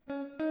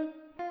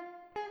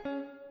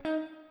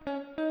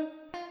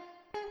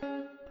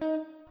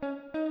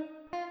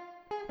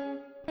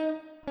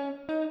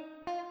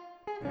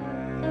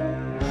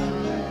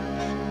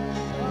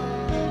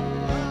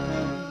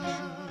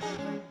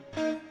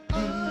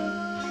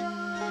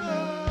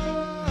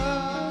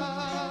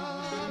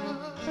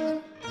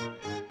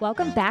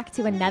Welcome back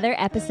to another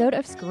episode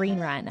of Screen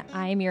Run.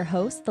 I am your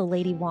host, the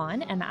Lady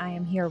Juan, and I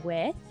am here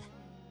with...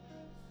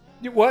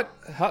 You what?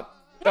 Huh?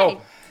 Hey.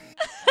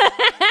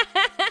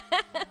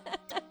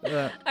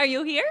 Oh. Are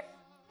you here?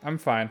 I'm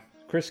fine.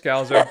 Chris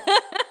Scalzo.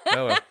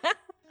 Hello.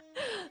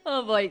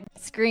 Oh boy.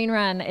 Screen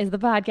Run is the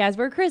podcast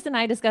where Chris and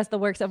I discuss the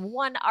works of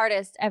one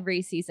artist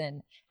every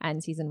season.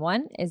 And season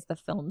 1 is the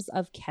films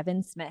of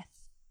Kevin Smith.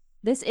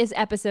 This is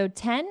episode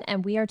 10,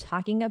 and we are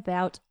talking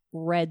about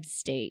Red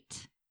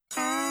State.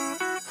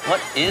 What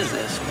is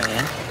this,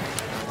 man?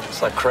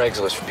 It's like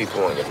Craigslist for people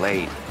who want to get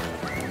laid.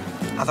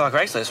 I thought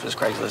Craigslist was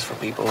Craigslist for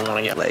people who want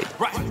to get laid.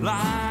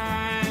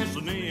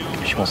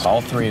 She wants all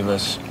three of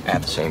us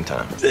at the same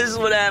time. This is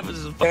what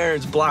happens when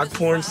parents block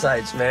porn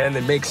sites, man.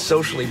 They make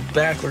socially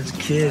backwards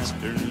kids.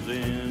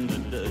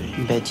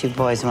 Bet you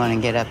boys want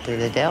to get up to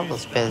the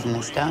devil's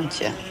business, don't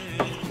you?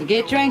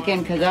 Get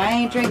drinking, because I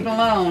ain't drinking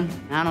alone.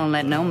 I don't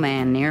let no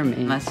man near me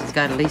unless he's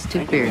got at least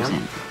 2 beers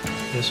in.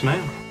 Yes,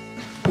 ma'am.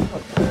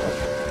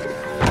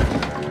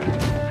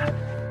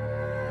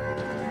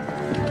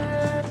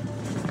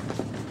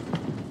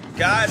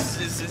 Guys,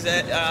 is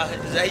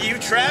that you,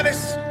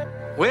 Travis?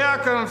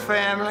 Welcome,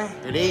 family.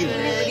 Good evening.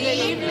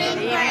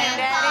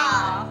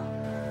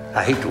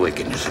 I hate the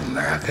wickedness of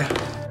America.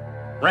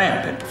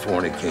 Rampant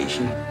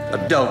fornication,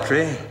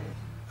 adultery,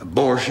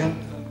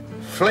 abortion,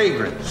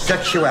 flagrant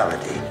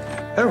sexuality.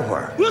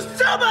 Everywhere. Will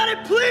somebody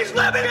please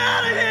let me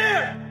out of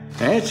here?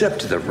 And it's up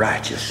to the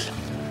righteous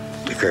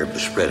to curb the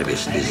spread of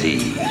this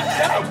disease.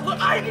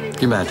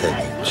 You might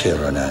take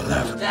children out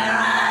now.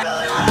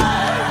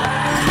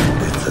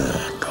 It's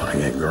gonna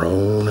get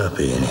grown up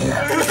in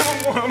here.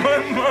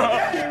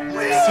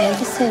 Send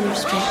the sinner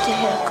straight to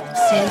hell.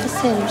 Send the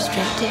sinner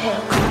straight to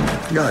hell.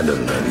 God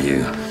doesn't love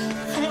you.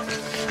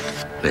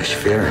 Unless you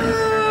fear him.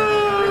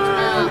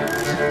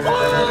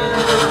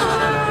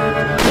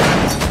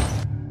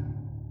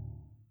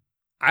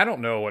 I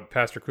don't know what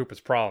Pastor Koopa's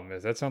problem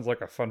is. That sounds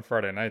like a fun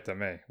Friday night to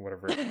me.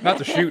 Whatever. Not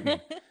the shooting,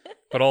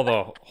 but all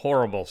the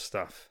horrible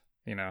stuff.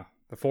 You know,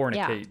 the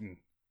fornicating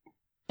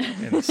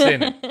and the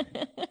sinning.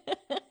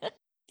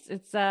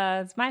 It's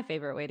my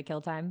favorite way to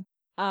kill time.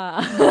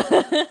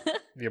 The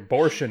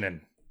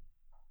abortioning.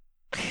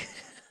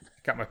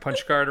 Got my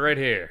punch card right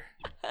here.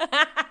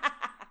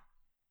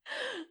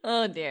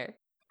 Oh dear.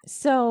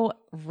 So,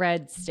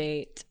 Red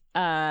State.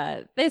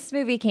 This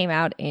movie came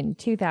out in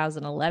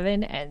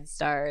 2011 and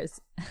stars,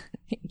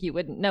 you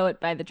wouldn't know it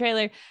by the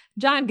trailer,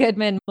 John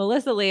Goodman,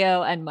 Melissa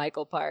Leo, and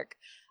Michael Park.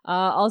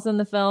 Also in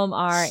the film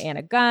are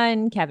Anna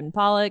Gunn, Kevin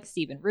Pollak,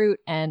 Stephen Root,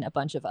 and a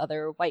bunch of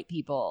other white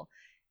people.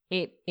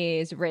 It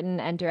is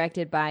written and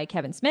directed by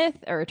Kevin Smith,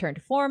 a return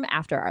to form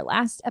after our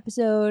last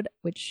episode,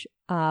 which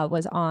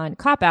was on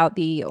Cop Out,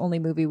 the only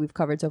movie we've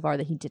covered so far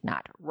that he did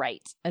not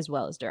write as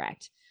well as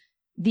direct.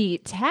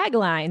 The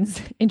taglines,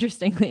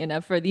 interestingly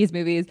enough, for this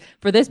movie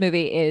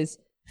is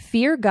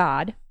fear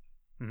God,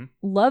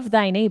 love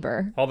thy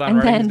neighbor. Hold on,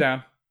 writing this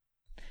down.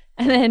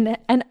 And then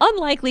an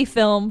unlikely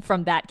film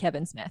from that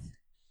Kevin Smith.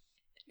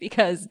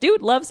 Because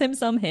dude loves him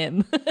some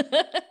him.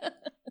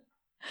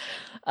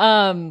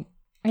 I'm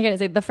going to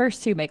say the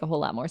first two make a whole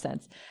lot more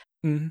sense.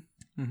 Mm-hmm.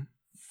 Mm-hmm.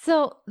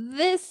 So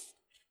this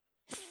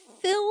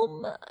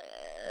film,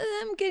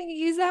 I'm going to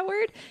use that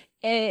word,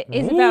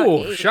 is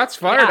about... Shots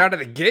fired out of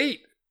the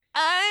gate.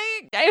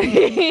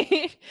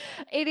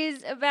 It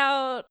is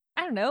about,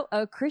 I don't know,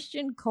 a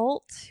Christian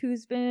cult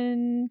who's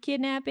been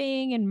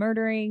kidnapping and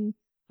murdering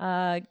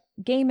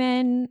gay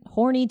men,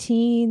 horny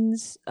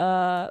teens,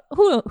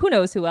 who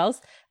knows who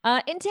else,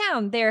 in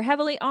town. They're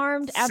heavily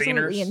armed,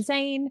 absolutely Sinners.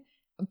 insane,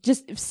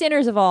 just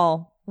sinners of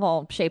all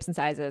shapes and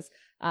sizes.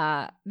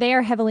 They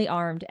are heavily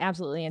armed,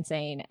 absolutely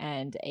insane,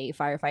 and a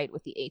firefight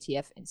with the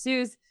ATF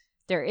ensues.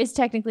 There is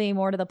technically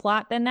more to the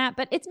plot than that,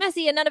 but it's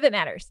messy and none of it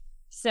matters.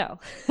 So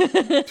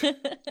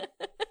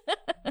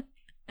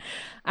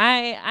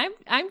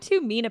I'm too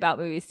mean about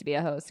movies to be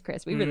a host,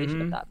 Chris. We really should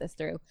have thought this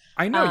through.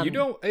 I know you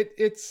don't.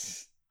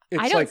 It's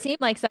I don't seem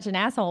like such an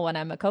asshole when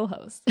I'm a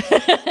co-host.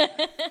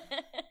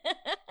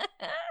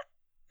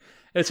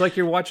 It's like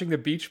you're watching The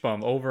Beach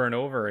Bum over and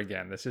over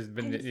again. This has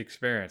been the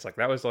experience. Like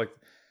that was like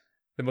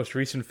the most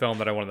recent film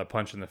that I wanted to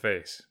punch in the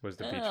face was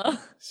The Beach Bum.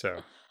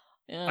 So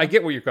I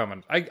get where you're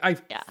coming.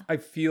 I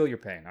feel your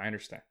pain. I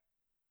understand.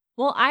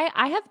 Well,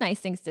 I have nice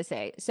things to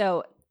say.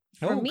 So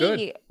for me,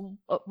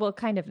 good. Well,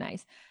 kind of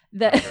nice.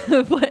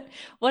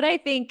 What I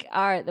think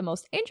are the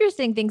most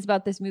interesting things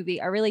about this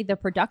movie are really the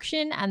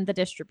production and the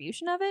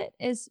distribution of it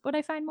is what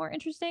I find more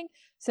interesting.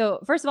 So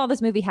first of all,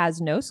 this movie has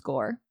no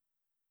score.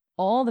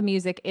 All the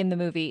music in the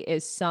movie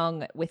is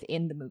sung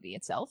within the movie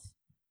itself.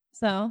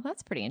 So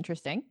that's pretty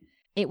interesting.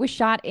 It was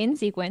shot in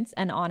sequence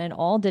and on an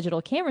all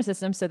digital camera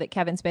system so that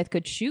Kevin Smith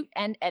could shoot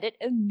and edit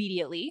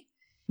immediately.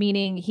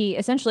 Meaning he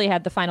essentially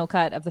had the final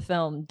cut of the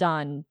film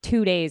done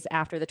 2 days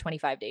after the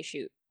 25-day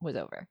shoot was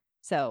over.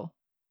 So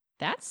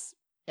that's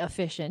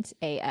efficient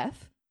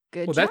AF.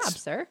 Good job,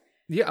 sir.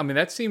 Yeah, I mean,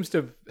 that seems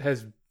to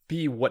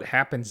be what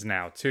happens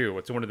now, too.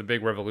 It's one of the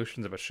big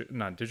revolutions of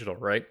shooting on digital,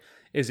 right?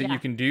 Is that you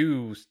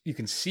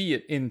can see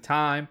it in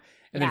time,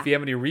 And then if you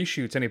have any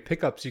reshoots, any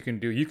pickups you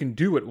can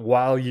do it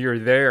while you're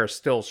there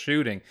still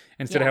shooting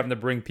instead of having to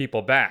bring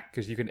people back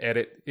because you can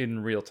edit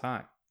in real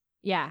time.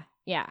 Yeah.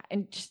 Yeah.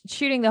 And just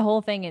shooting the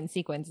whole thing in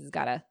sequence has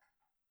got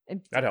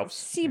that helps.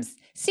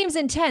 Seems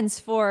intense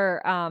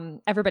for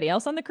everybody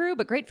else on the crew,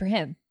 but great for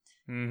him.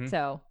 Mm-hmm.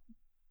 So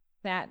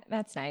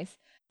that's nice.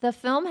 The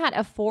film had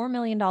a $4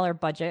 million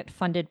budget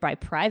funded by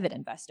private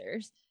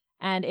investors.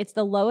 And it's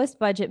the lowest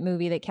budget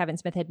movie that Kevin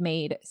Smith had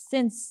made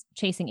since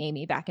Chasing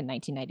Amy back in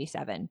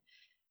 1997.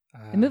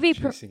 The movie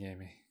Chasing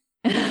Amy.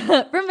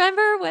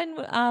 Remember when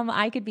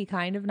I could be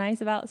kind of nice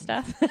about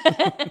stuff?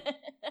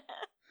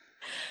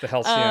 The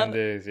halcyon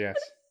days, yes.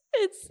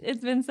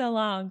 It's been so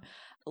long.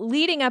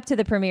 Leading up to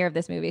the premiere of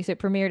this movie, so it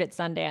premiered at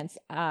Sundance,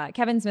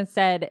 Kevin Smith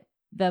said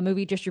the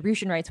movie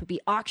distribution rights would be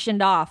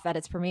auctioned off at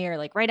its premiere.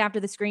 Like right after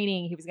the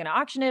screening, he was going to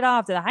auction it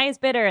off to the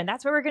highest bidder, and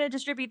that's where we're going to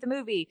distribute the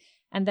movie.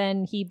 And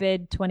then he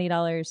bid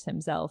 $20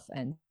 himself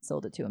and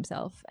sold it to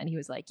himself. And he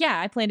was like,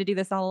 yeah, I plan to do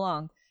this all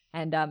along.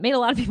 And made a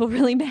lot of people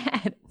really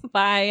mad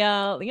by,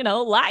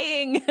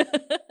 lying.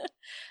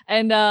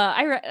 And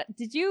I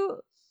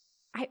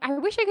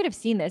wish I could have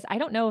seen this. I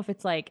don't know if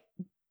it's like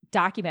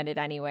documented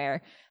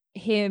anywhere.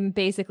 Him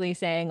basically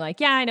saying like,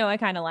 yeah, I know I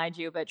kind of lied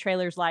to you, but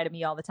trailers lie to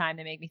me all the time.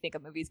 They make me think a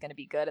movie's going to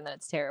be good and then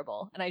it's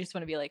terrible. And I just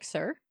want to be like,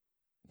 sir,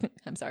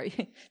 I'm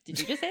sorry. Did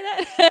you just say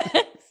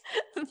that?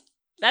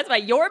 That's why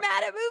you're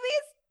mad at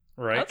movies?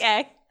 Right.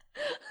 Okay.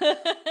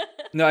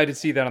 No, I did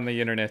see that on the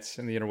internet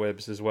and the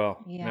interwebs as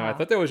well. Yeah. No, I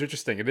thought that was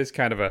interesting. It is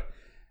kind of a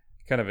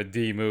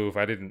D move.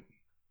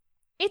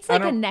 It's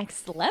like a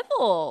next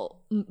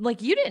level.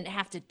 Like you didn't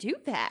have to do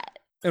that.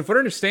 And for I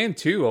understand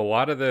too, a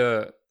lot of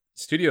the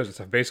studios and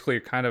stuff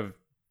basically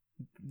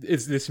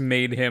this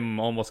made him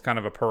almost kind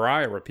of a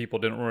pariah where people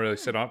didn't really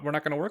sit on, we're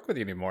not going to work with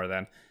you anymore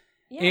then.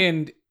 Yeah.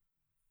 And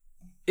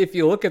if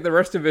you look at the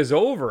rest of his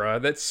oeuvre,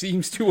 that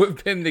seems to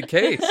have been the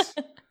case.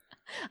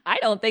 I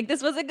don't think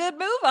this was a good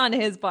move on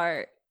his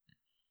part.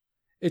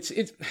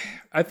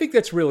 I think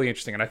that's really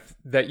interesting. And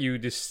that you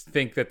just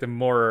think that the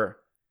more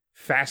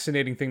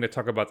fascinating thing to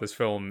talk about this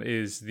film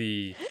is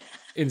the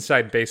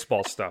inside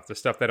baseball stuff, the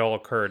stuff that all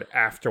occurred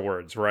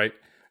afterwards, right?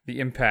 The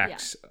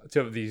impacts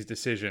to these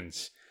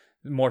decisions,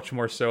 much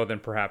more so than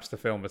perhaps the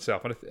film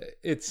itself. And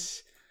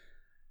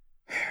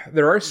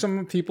there are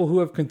some people who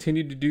have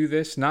continued to do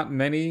this, not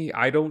many.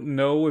 I don't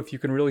know if you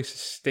can really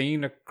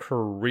sustain a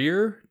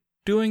career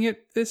doing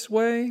it this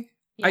way.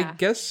 Yeah. I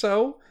guess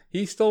so.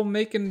 He's still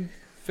making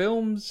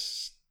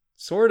films,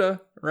 sorta,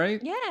 right?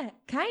 Yeah,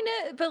 kind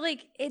of. But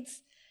like, I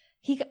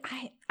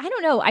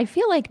don't know. I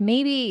feel like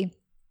maybe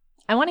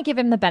I want to give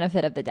him the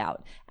benefit of the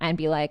doubt and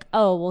be like,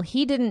 oh, well,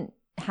 he didn't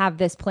have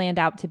this planned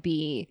out to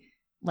be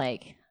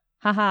like,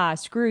 haha,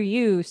 screw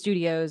you,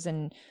 studios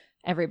and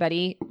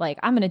everybody. Like,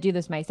 I'm going to do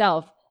this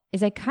myself.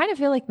 Is I kind of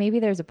feel like maybe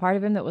there's a part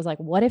of him that was like,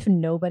 what if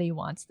nobody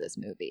wants this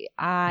movie?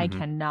 I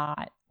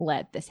cannot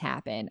let this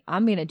happen.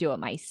 I'm going to do it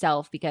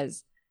myself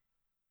because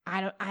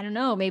I don't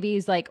know. Maybe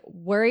he's like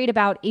worried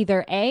about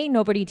either A,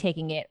 nobody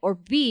taking it, or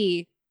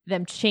B,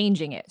 them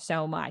changing it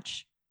so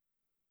much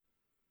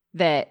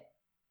that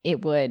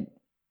it would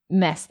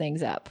mess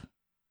things up.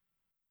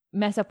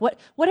 Mess up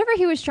whatever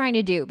he was trying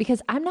to do,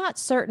 because I'm not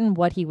certain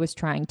what he was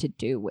trying to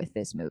do with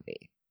this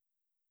movie.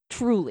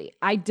 Truly,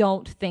 I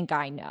don't think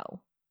I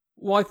know.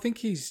 Well, I think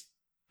he's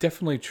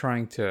definitely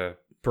trying to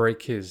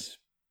break his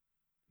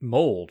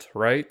mold,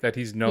 right? That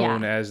he's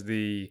known as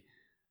the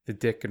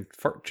dick and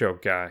fart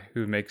joke guy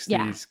who makes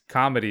these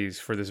comedies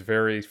for this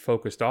very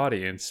focused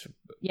audience.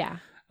 Yeah.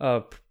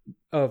 Of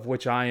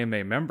which I am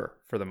a member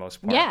for the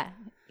most part. Yeah.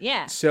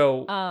 Yeah.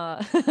 So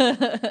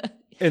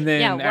and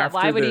then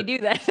why would he do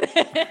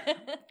that?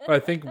 I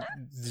think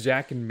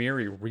Zack and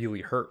Miri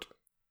really hurt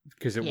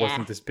because it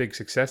wasn't this big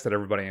success that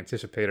everybody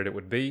anticipated it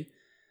would be.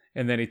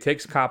 And then he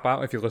takes Cop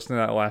Out. If you listen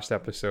to that last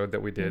episode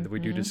that we did, we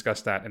do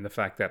discuss that, and the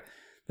fact that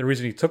the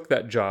reason he took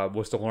that job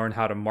was to learn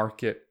how to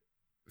market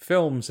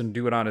films and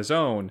do it on his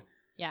own.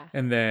 Yeah.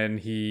 And then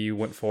he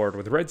went forward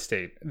with Red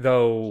State,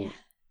 though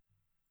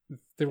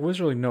there was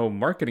really no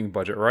marketing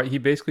budget, right? He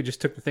basically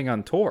just took the thing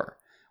on tour,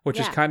 which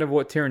is kind of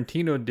what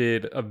Tarantino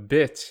did a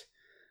bit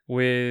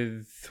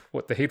with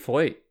The Hateful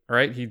Eight,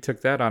 right? He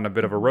took that on a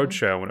bit of a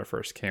roadshow when it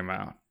first came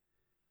out.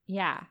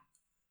 Yeah.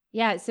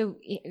 Yeah. So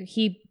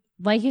he,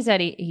 like you said,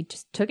 he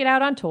just took it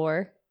out on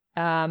tour.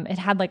 It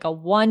had like a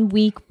 1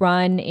 week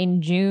run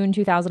in June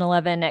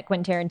 2011 at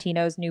Quentin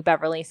Tarantino's New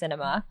Beverly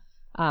Cinema,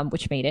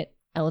 which made it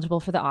eligible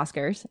for the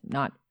Oscars. I'm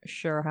not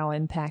sure how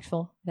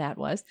impactful that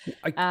was.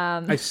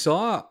 I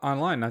saw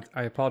online,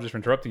 I apologize for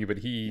interrupting you, but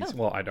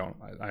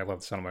I love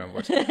the sound of my own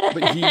voice.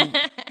 But he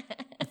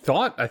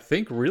thought, I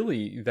think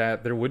really,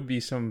 that there would be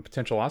some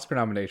potential Oscar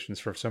nominations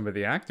for some of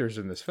the actors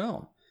in this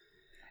film.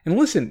 And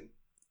listen,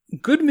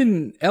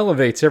 Goodman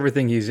elevates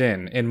everything he's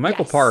in, and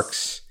Michael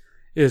Parks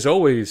is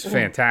always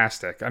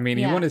fantastic. I mean,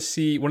 you want to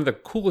see, one of the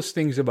coolest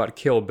things about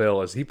Kill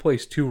Bill is he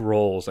plays two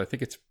roles. I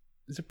think is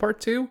it part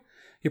two?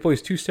 He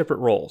plays two separate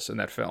roles in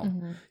that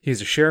film.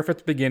 He's a sheriff at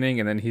the beginning,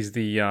 and then he's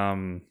the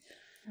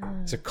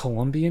is it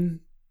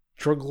Colombian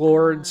drug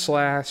lord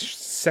slash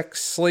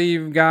sex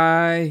slave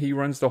guy. He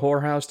runs the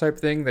whorehouse type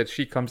thing that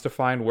she comes to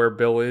find where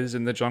Bill is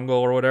in the jungle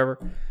or whatever.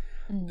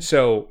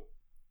 So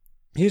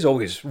he's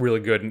always really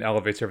good and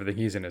elevates everything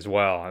he's in as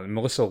well. And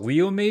Melissa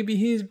Leo, maybe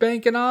he's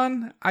banking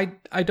on.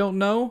 I don't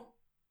know.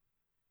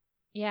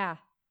 Yeah,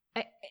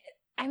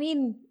 I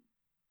mean,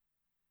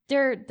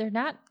 they're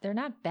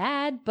not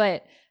bad,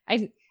 but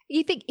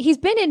you think he's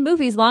been in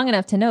movies long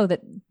enough to know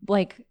that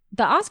like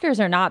the Oscars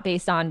are not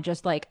based on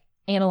just like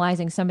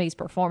analyzing somebody's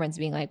performance,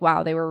 being like,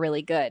 wow, they were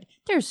really good.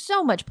 There's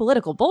so much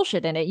political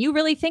bullshit in it. You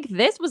really think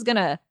this was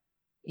gonna?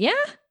 Yeah.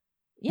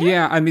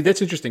 I mean,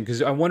 that's interesting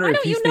because I wonder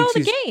if he thinks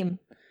the game.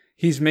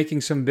 He's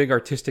making some big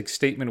artistic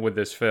statement with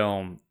this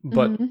film,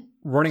 but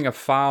running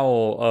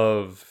afoul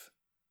of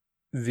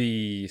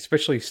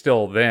especially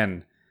still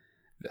then,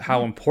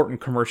 how important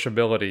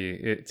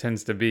commerciality it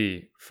tends to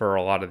be for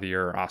a lot of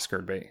your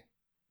Oscar bait.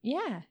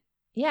 Yeah.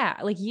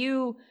 Like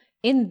you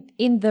in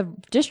the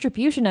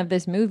distribution of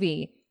this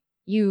movie,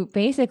 you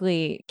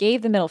basically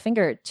gave the middle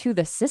finger to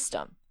the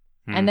system.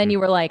 And then you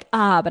were like,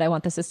 but I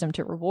want the system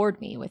to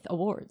reward me with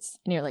awards.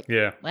 And you're like,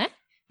 yeah, what?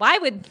 Why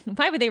would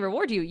they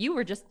reward you? You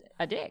were just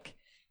a dick.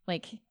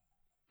 Like,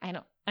 I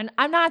don't, and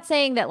I'm not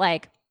saying that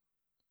like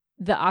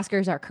the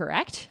Oscars are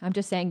correct. I'm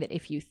just saying that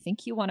if you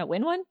think you want to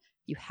win one,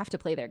 you have to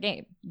play their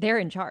game. They're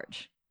in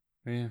charge.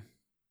 Yeah.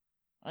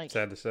 Like,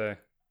 sad to say.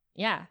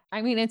 Yeah.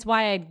 I mean, it's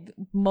why I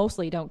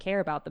mostly don't care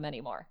about them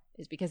anymore,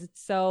 is because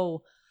it's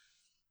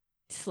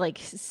like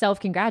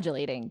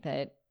self-congratulating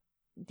that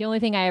the only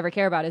thing I ever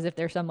care about is if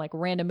there's some like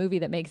random movie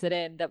that makes it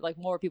in that like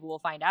more people will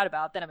find out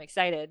about, then I'm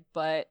excited.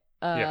 But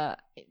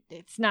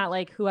it's not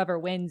like whoever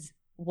wins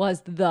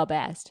was the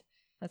best.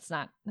 That's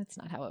not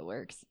how it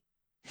works.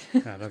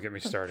 Don't get me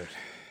started.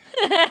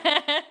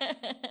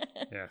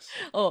 Yes.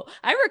 Oh,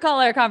 I recall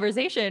our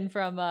conversation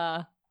from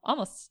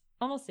almost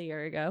a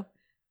year ago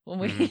when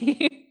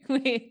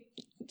we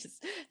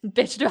just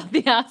bitched about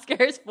the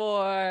Oscars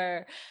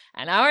for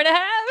an hour and a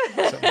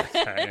half. Something like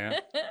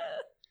that,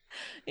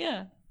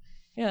 yeah.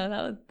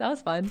 Yeah, that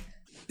was fun.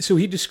 So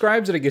he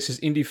describes it, I guess, as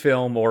indie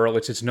film, or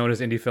it's known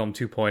as indie film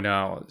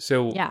 2.0.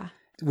 So yeah,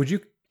 would you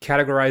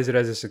categorize it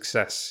as a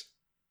success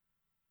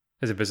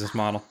as a business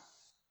model?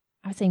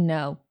 I would say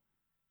no.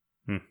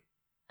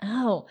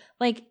 Oh,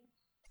 like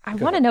I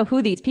want to know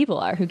who these people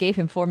are who gave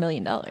him $4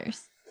 million,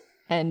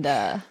 and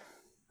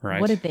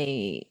right. what did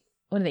they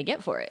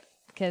get for it?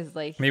 Because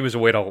like maybe it was a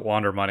way to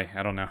launder money.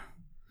 I don't know.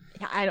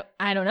 Yeah,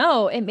 I don't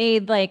know. It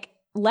made like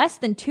less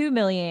than $2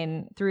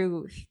 million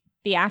through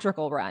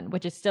theatrical run,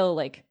 which is still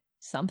like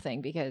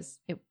something because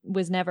it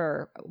was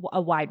never a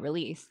wide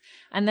release.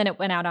 And then it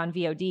went out on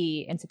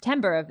VOD in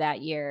September of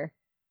that year.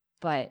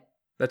 But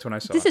that's when I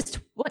saw this is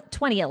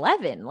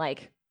 2011.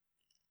 Like,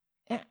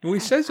 well, he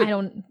says it.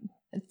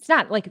 It's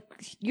not like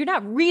you're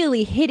not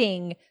really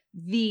hitting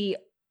the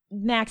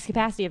max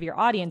capacity of your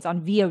audience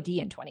on VOD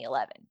in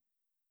 2011.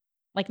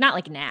 Like, not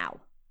like now.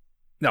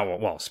 No,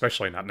 well,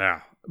 especially not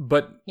now.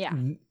 But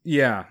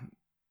yeah.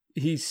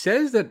 He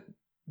says that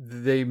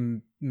they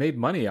made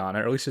money on it,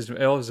 or at least his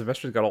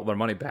investors got all their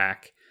money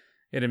back,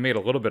 and it made a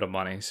little bit of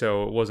money,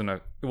 so it wasn't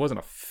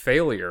a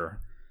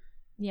failure.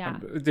 Yeah,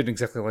 it didn't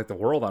exactly light the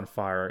world on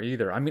fire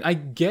either. I mean, I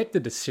get the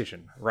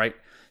decision, right?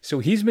 So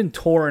he's been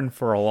touring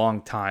for a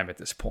long time at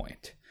this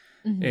point,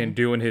 and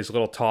doing his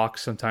little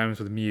talks sometimes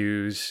with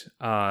Muse,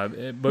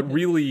 but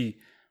really,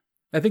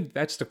 I think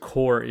that's the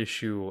core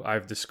issue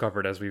I've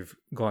discovered as we've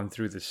gone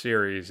through the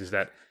series, is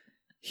that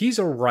he's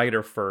a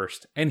writer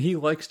first, and he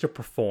likes to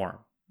perform.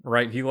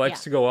 Right, he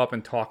likes to go up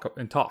and talk. Talk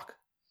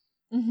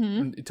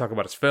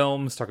about his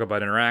films, talk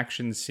about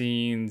interaction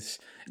scenes,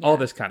 all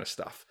this kind of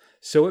stuff.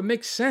 So it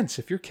makes sense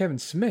if you're Kevin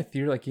Smith.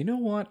 You're like, you know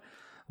what,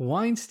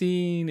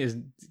 Weinstein is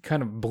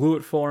kind of blew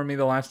it for me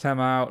the last time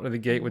out of the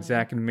gate with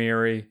Zack and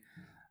Miri.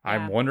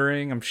 I'm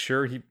wondering. I'm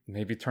sure he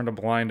maybe turned a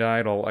blind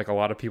eye to, like a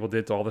lot of people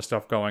did, to all the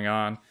stuff going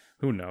on.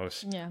 Who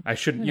knows? Yeah, I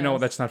shouldn't. You know,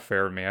 that's not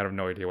fair to me. I have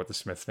no idea what the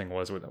Smith thing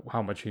was, with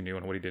how much he knew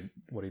and what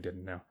he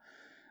didn't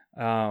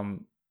know.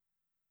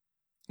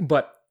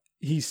 But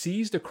he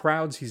sees the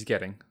crowds he's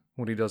getting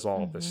when he does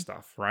all of this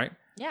stuff, right?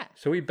 Yeah.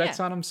 So he bets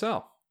on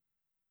himself.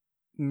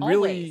 Always.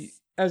 Really,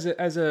 as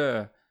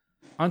a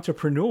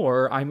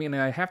entrepreneur, I mean,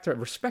 I have to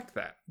respect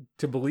that,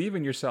 to believe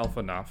in yourself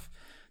enough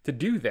to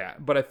do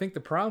that. But I think the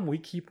problem we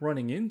keep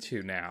running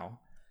into now,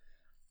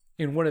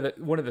 in one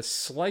of the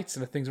slights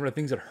and one of the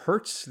things that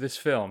hurts this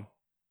film,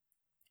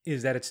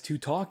 is that it's too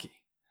talky.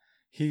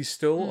 He's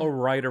still a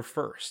writer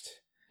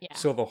first. Yeah.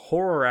 So the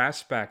horror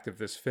aspect of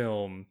this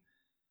film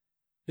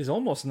is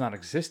almost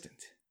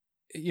non-existent,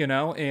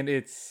 and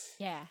it's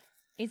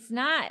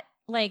not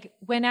like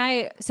when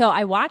I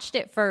watched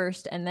it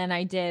first, and then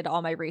I did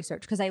all my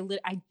research because I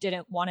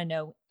didn't want to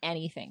know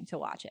anything to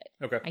watch it.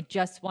 Okay, I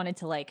just wanted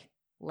to like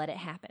let it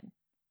happen,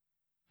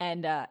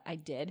 and I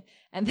did,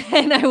 and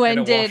then I went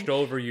and it washed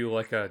over you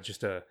like a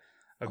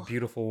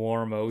beautiful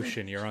warm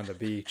ocean. You're on the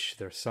beach,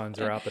 their suns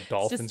are out, the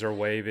dolphins are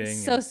waving.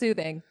 So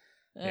soothing.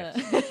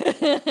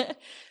 Yes.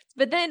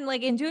 But then,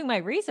 like in doing my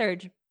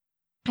research,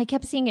 I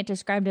kept seeing it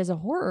described as a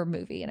horror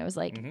movie, and I was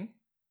like,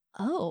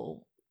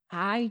 oh,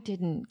 I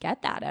didn't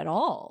get that at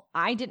all.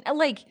 I didn't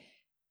like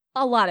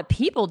a lot of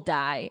people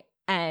die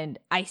and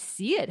I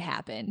see it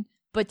happen.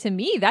 But to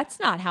me, that's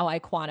not how I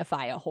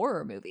quantify a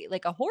horror movie.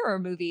 Like a horror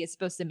movie is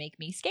supposed to make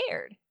me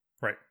scared.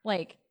 Right.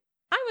 Like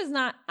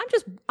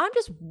I'm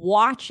just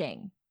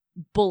watching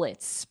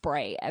bullets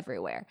spray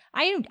everywhere.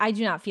 I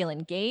do not feel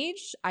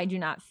engaged. I do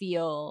not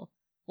feel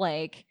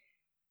like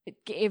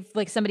if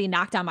like somebody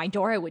knocked on my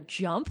door, I would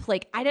jump.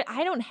 Like I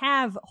don't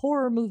have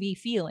horror movie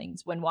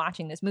feelings when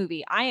watching this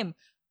movie. I am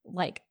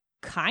like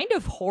kind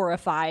of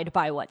horrified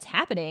by what's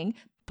happening,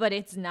 but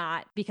it's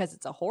not because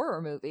it's a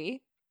horror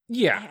movie.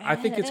 Yeah, I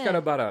think it's got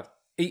about a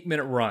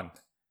 8-minute run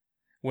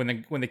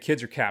when the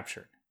kids are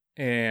captured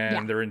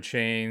and they're in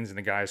chains and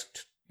the guy's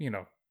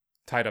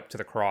tied up to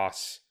the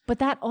cross. But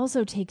that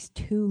also takes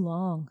too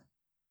long.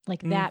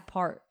 Like that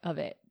part of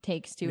it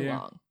takes too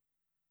long,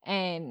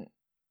 and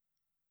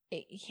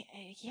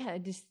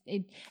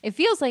it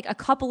feels like a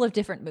couple of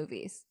different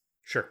movies.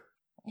 Sure.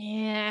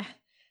 Yeah,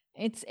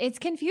 it's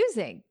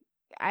confusing.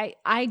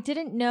 I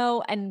didn't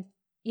know, and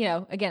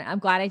again, I'm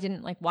glad I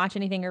didn't like watch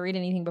anything or read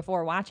anything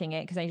before watching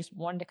it because I just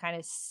wanted to kind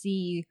of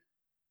see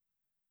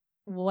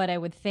what I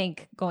would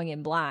think going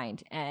in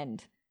blind.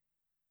 And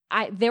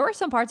there were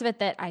some parts of it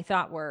that I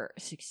thought were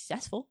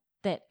successful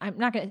that I'm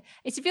not going to,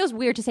 it feels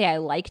weird to say I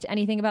liked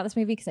anything about this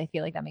movie because I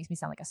feel like that makes me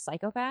sound like a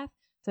psychopath.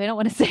 So I don't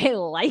want to say I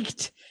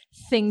liked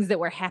things that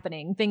were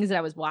happening, things that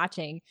I was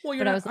watching. Well,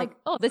 but I was like,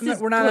 oh, this is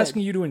We're not good.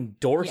 asking you to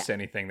endorse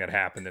anything that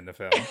happened in the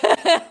film.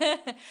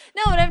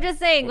 No, but I'm just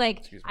saying,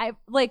 I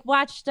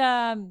watched,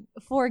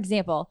 for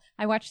example,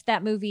 I watched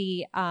that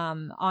movie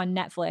on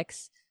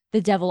Netflix,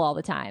 The Devil All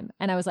the Time.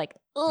 And I was like,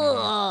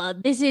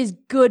 ugh, this is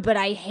good, but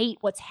I hate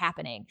what's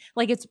happening.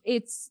 Like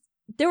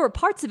there were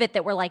parts of it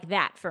that were like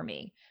that for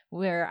me,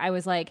 where I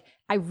was like,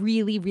 I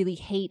really, really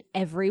hate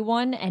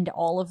everyone and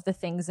all of the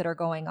things that are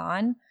going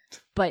on.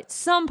 But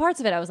some parts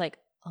of it, I was like,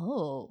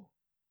 oh,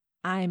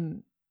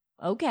 I'm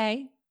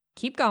okay.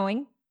 Keep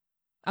going.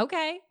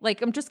 Okay.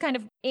 Like, I'm just kind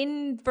of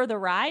in for the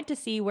ride to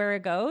see where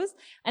it goes.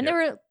 And there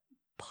were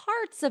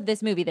parts of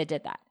this movie that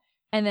did that.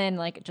 And then,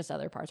 like, just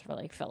other parts were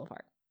like, fell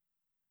apart.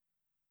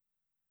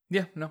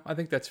 Yeah, no, I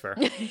think that's fair.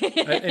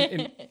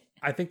 and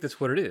I think that's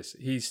what it is.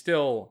 He's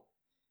still...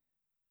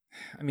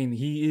 I mean,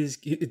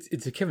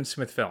 it's a Kevin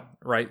Smith film,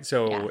 right?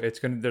 So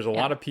there's a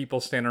lot of people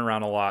standing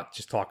around a lot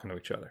just talking to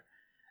each other.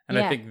 And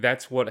I think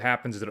that's what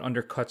happens that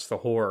undercuts the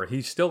horror.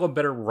 He's still a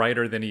better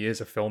writer than he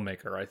is a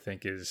filmmaker, I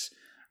think, is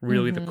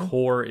really the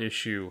core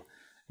issue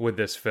with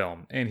this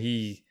film. And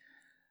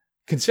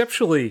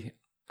conceptually,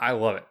 I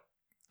love it.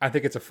 I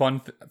think it's a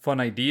fun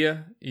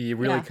idea. You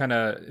really kind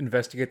of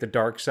investigate the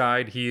dark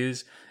side. He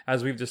is,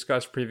 as we've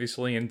discussed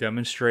previously and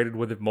demonstrated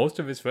with most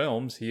of his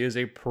films, he is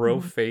a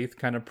pro-faith,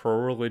 kind of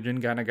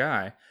pro-religion kind of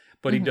guy.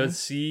 But he does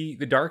see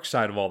the dark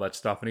side of all that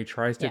stuff, and he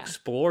tries to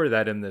explore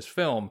that in this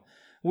film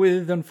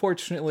with,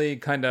 unfortunately,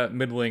 kind of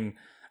middling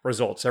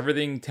results.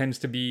 Everything tends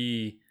to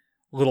be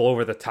a little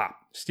over the top.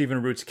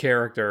 Stephen Root's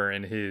character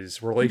and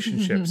his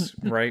relationships,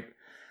 right,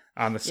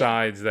 on the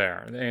sides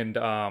there. And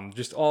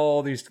just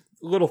all these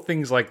little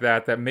things like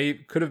that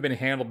could have been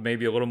handled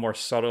maybe a little more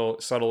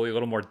subtly, a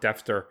little more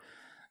defter.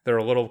 They're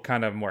a little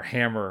kind of more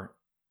hammer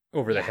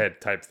over the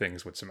head type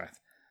things with Smith.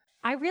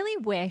 I really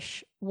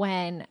wish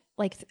as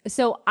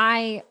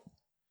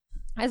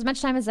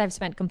much time as I've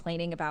spent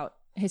complaining about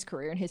his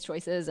career and his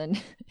choices and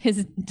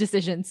his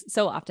decisions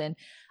so often,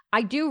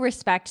 I do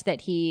respect that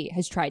he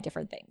has tried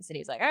different things. And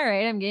he's like, all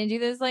right, I'm going to do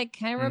this like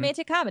kind of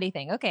romantic comedy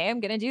thing. Okay, I'm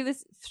going to do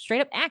this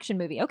straight up action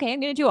movie. Okay, I'm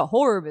going to do a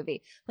horror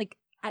movie. Like,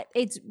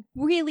 it's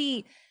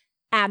really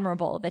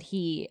admirable that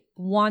he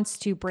wants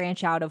to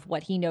branch out of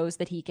what he knows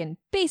that he can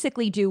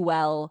basically do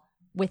well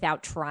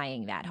without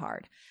trying that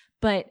hard.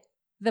 But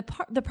the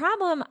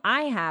problem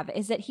I have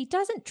is that he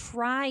doesn't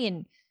try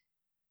and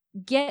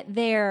get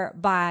there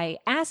by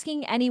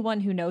asking anyone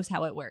who knows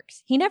how it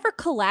works. He never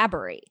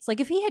collaborates. Like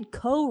if he had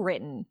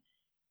co-written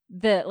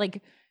the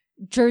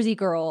Jersey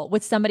Girl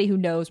with somebody who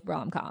knows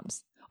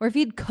rom-coms, or if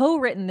he'd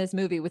co-written this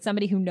movie with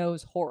somebody who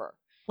knows horror,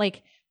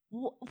 like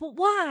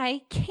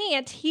why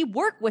can't he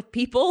work with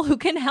people who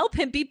can help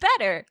him be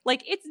better?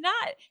 Like it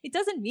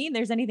doesn't mean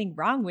there's anything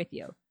wrong with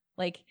you.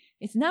 Like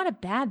it's not a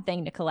bad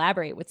thing to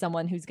collaborate with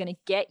someone who's going to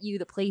get you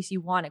the place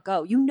you want to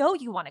go. You know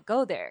you want to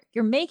go there.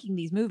 You're making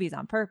these movies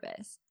on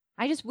purpose.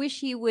 I just wish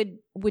he would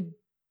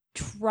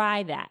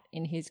try that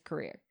in his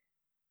career.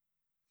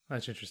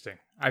 That's interesting.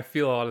 I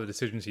feel a lot of the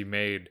decisions he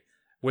made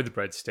with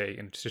Red State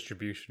and its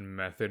distribution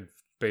method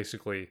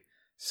basically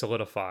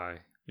solidify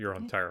your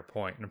entire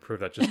point and prove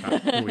that's just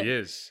not who he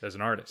is as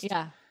an artist.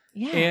 Yeah.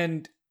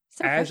 And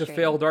so as a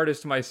failed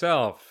artist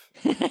myself,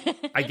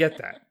 I get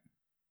that.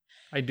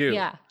 I do.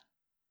 Yeah.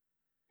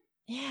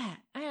 Yeah.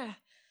 I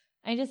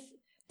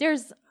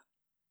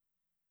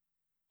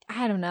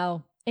don't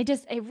know. It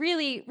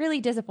really, really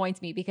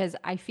disappoints me because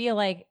I feel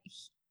like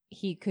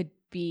he could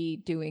be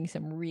doing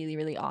some really,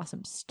 really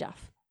awesome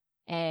stuff.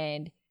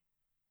 And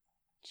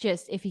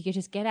just, if he could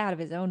just get out of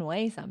his own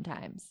way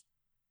sometimes.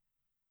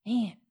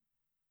 Man.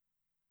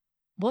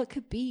 what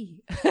could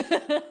be?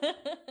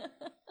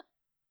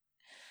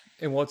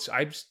 And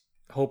I just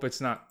hope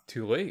it's not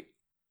too late.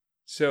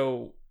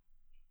 So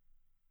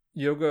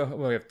we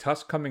have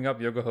Tusk coming up,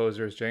 Yoga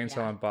Hosers, Jay and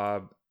Silent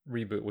Bob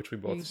reboot, which we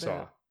both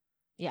saw.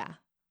 Yeah.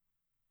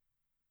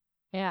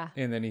 Yeah.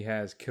 And then he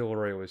has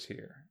Kilroy Was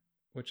Here,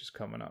 which is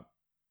coming up.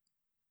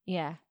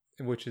 Yeah.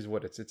 Which is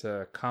what it's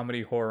a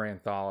comedy horror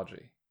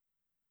anthology.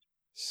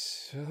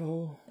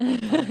 So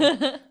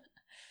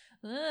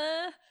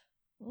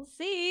we'll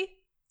see.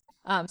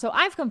 So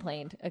I've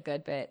complained a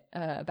good bit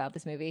about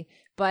this movie,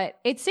 but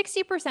it's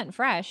 60%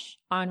 fresh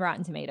on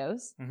Rotten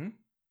Tomatoes.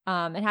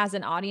 Mm-hmm. It has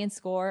an audience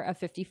score of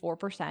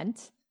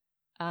 54%.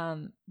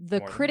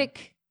 The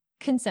critic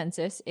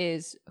consensus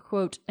is,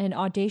 quote, an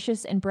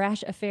audacious and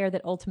brash affair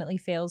that ultimately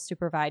fails to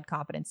provide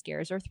competent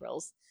scares or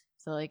thrills.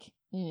 So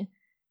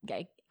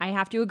okay, I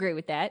have to agree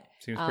with that.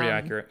 Seems pretty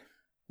accurate.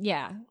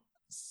 Yeah.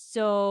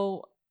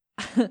 So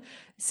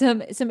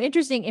some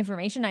interesting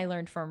information I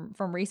learned from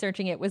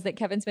researching it was that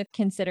Kevin Smith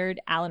considered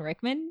Alan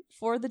Rickman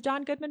for the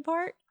John Goodman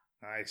part.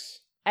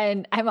 Nice.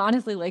 And I'm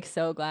honestly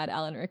so glad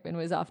Alan Rickman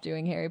was off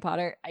doing Harry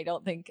Potter. I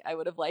don't think I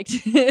would have liked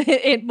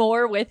it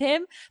more with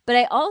him. But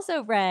I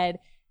also read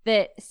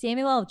that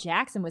Samuel L.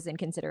 Jackson was in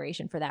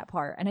consideration for that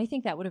part. And I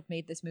think that would have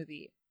made this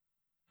movie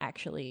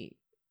actually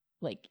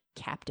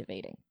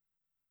captivating.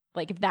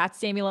 If that's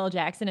Samuel L.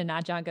 Jackson and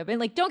not John Goodman,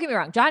 don't get me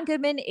wrong. John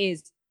Goodman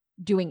is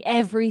doing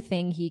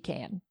everything he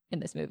can in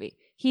this movie.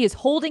 He is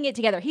holding it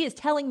together. He is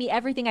telling me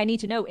everything I need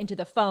to know into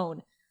the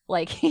phone.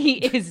 He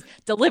is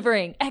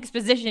delivering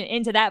exposition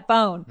into that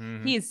phone.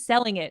 Mm-hmm. He is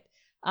selling it.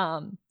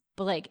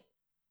 But I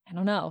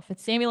don't know. If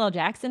it's Samuel L.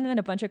 Jackson and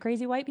a bunch of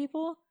crazy white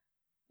people,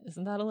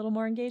 isn't that a little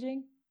more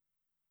engaging?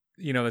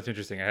 That's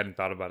interesting. I hadn't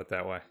thought about it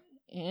that way.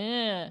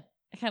 Yeah.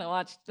 I kind of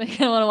want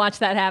to watch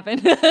that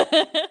happen.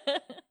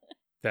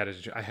 That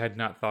is, I had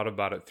not thought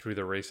about it through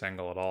the race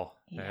angle at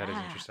all. Yeah. That is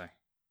interesting.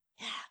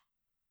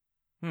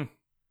 Yeah.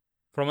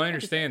 From what I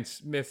understand,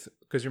 Smith,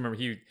 because remember,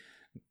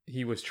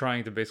 he was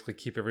trying to basically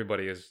keep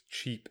everybody as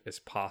cheap as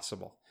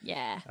possible.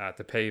 Yeah.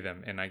 To pay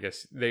them. And I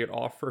guess they had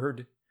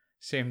offered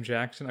Sam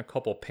Jackson a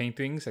couple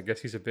paintings. I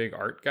guess he's a big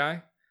art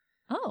guy.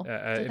 Oh.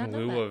 In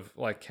lieu of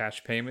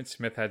cash payments,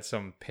 Smith had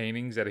some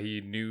paintings that he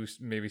knew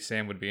maybe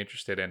Sam would be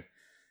interested in.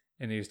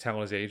 And he was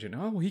telling his agent,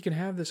 "Oh, well, he can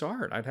have this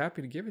art. I'd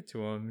happy to give it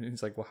to him." And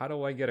he's like, "Well, how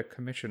do I get a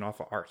commission off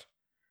of art?"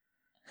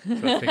 So I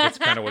think that's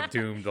kind of what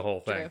doomed the whole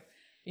thing. True.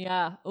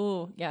 Yeah.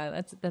 Oh,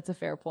 yeah. That's a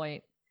fair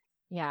point.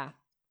 Yeah.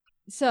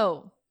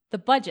 So the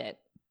budget,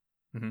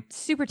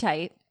 super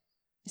tight.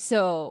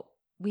 So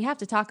we have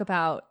to talk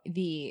about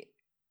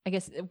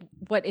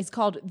what is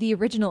called the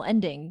original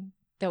ending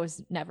that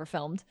was never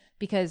filmed,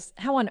 because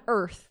how on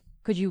earth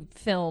could you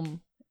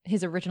film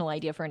his original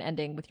idea for an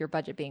ending with your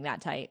budget being that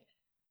tight?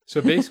 So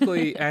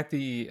basically, at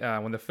the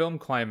when the film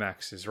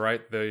climaxes,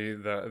 right,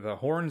 the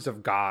horns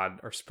of God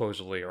are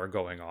supposedly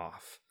going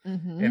off,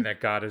 and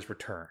that God has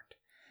returned,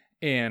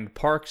 and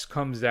Parks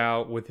comes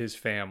out with his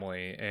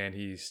family, and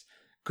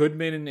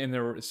Goodman and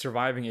the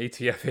surviving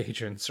ATF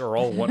agents are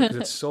all one because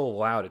it's so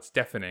loud, it's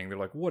deafening. They're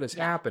like, "What is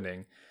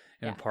happening?"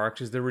 And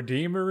Parks is, "The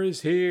Redeemer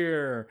is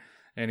here,"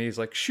 and he's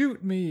like,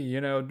 "Shoot me,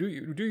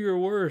 do your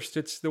worst.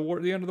 It's the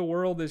end of the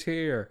world is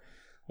here.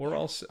 We're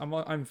all,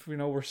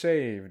 we're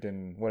saved,"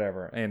 and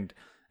whatever. And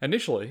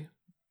initially,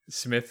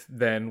 Smith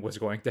then was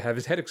going to have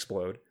his head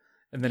explode,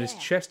 and then his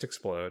chest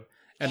explode,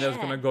 and that was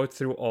going to go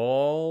through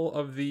all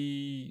of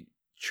the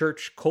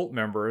church cult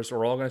members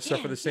are all going to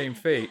suffer the same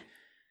fate.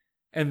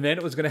 And then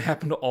it was going to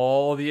happen to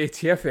all the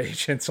ATF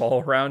agents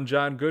all around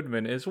John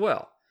Goodman as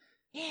well.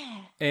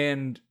 Yeah.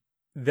 And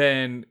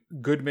then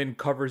Goodman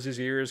covers his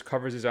ears,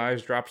 covers his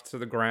eyes, drops to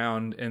the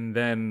ground, and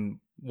then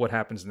what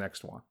happens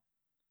next one?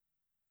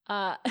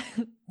 I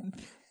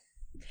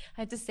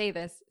have to say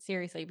this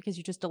seriously because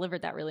you just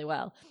delivered that really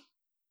well.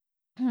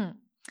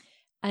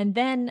 And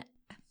then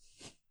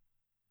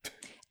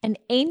an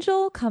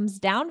angel comes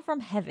down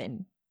from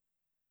heaven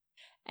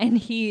and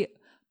he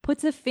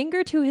puts a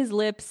finger to his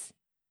lips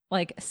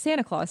like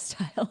Santa Claus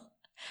style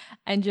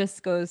and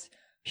just goes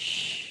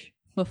shh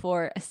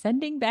before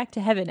ascending back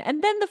to heaven.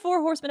 And then the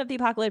 4 horsemen of the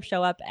apocalypse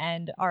show up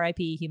and RIP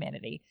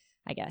humanity,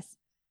 I guess.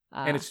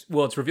 And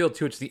it's revealed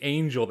too, it's the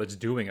angel that's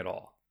doing it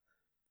all.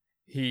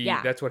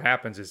 That's what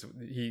happens is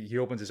he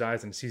opens his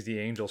eyes and sees the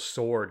angel's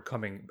sword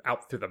coming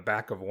out through the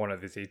back of one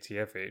of his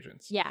ATF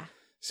agents. Yeah.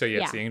 So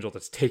it's the angel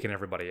that's taking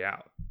everybody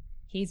out.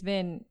 He's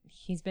been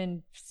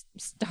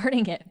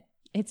starting it.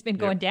 It's been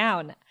going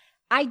down.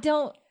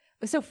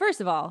 So first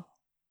of all,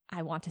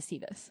 I want to see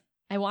this.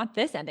 I want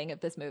this ending of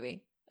this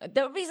movie.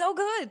 That would be so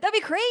good. That'd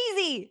be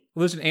crazy.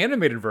 Well, there's an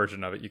animated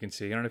version of it you can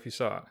see. I don't know if you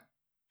saw it.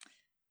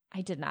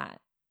 I did not.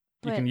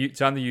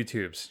 It's on the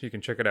YouTubes. You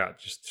can check it out.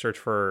 Just search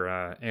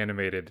for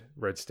animated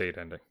Red State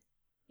ending.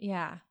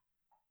 Yeah.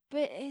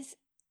 But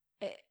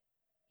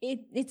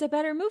it's a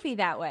better movie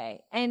that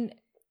way. And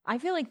I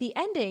feel like the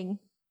ending,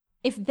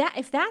 if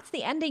that's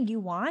the ending you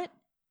want,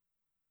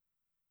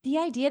 the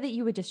idea that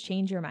you would just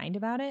change your mind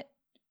about it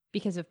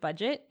because of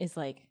budget is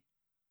like,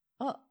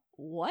 oh,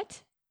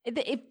 what?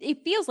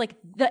 it feels like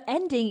the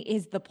ending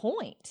is the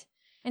point.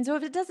 And so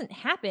if it doesn't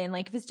happen,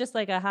 like if it's just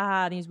like a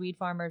haha, these weed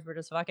farmers were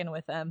just fucking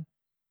with them.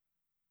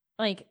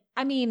 Like,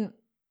 I mean,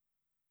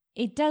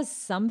 it does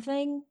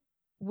something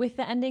with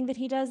the ending that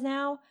he does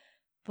now,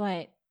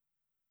 but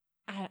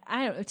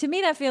I don't know. To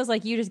me, that feels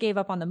like you just gave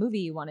up on the movie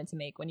you wanted to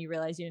make when you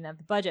realized you didn't have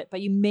the budget,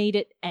 but you made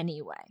it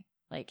anyway.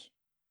 Like,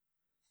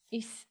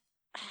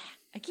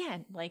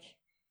 again, like.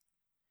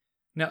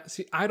 Now,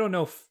 see, I don't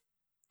know if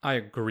I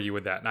agree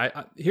with that.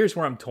 And here's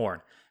where I'm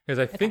torn. Because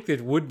I think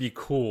it would be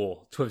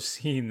cool to have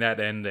seen that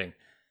ending.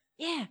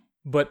 Yeah.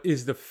 But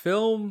is the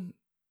film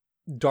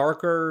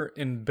darker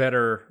and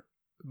better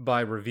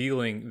by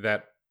revealing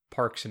that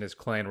Parks and his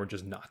clan were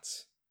just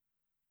nuts?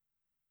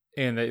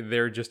 And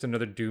they're just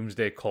another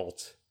doomsday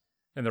cult.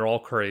 And they're all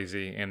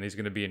crazy. And he's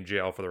going to be in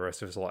jail for the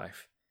rest of his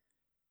life.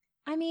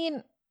 I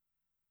mean,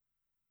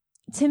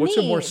 to What's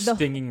me... a more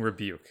stinging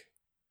rebuke?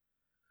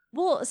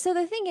 Well, so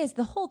the thing is,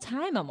 the whole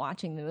time I'm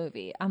watching the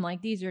movie, I'm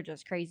like, these are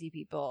just crazy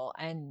people.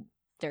 And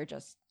they're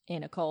just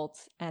in a cult.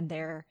 And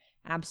they're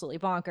absolutely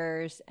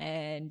bonkers.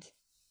 And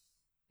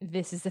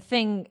this is the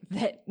thing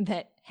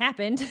that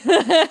happened.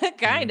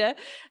 Kind of.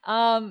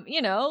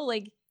 You know,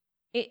 like,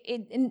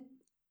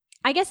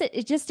 I guess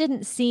it just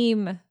didn't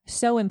seem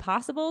so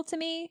impossible to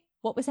me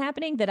what was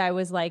happening that I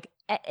was like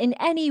in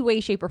any way,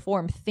 shape, or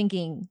form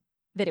thinking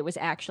that it was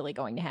actually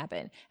going to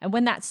happen. And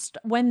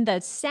when the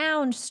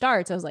sound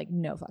starts, I was like,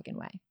 no fucking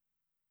way.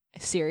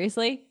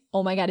 Seriously?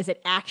 Oh my God, is it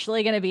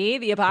actually going to be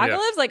the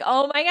apocalypse? Yeah. Like,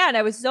 oh my God,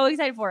 I was so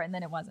excited for it. And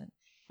then it wasn't.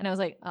 And I was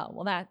like, oh,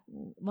 well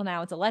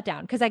now it's a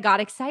letdown. Because I got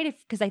excited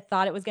because I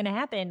thought it was going to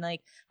happen.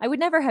 Like, I would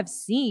never have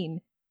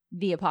seen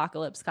the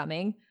apocalypse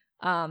coming.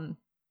 Have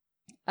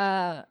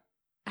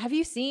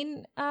you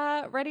seen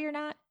Ready or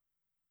Not?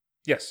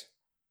 Yes.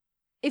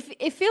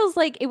 It feels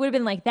like it would have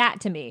been like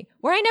that to me,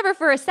 where I never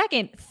for a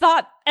second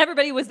thought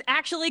everybody was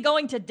actually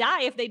going to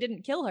die if they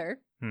didn't kill her.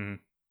 And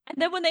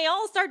then when they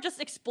all start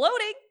just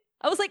exploding,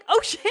 I was like,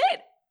 oh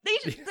shit.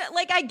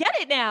 Like, I get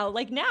it now.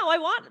 Like, now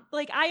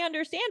I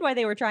understand why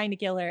they were trying to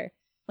kill her.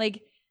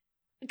 Like,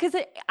 because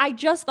I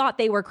just thought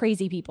they were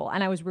crazy people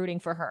and I was rooting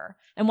for her.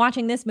 And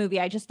watching this movie,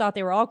 I just thought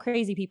they were all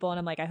crazy people. And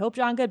I'm like, I hope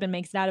John Goodman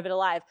makes it out of it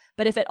alive.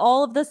 But if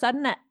all of a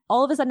sudden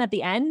at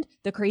the end,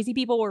 the crazy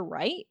people were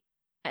right,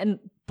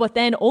 but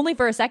then only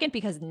for a second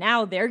because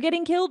now they're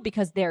getting killed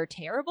because they're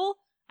terrible,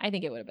 I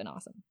think it would have been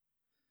awesome.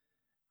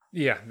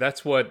 Yeah,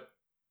 that's what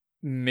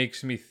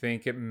makes me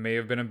think it may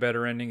have been a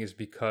better ending, is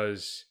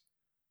because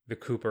the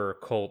Cooper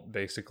cult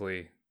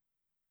basically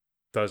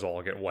does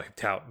all get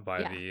wiped out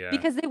by the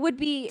because it would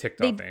be ticked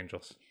off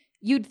angels.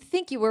 You'd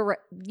think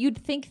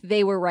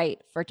they were right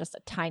for just a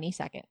tiny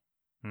second,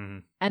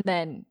 and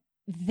then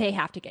they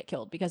have to get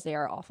killed because they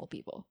are awful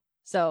people.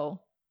 So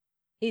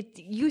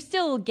you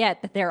still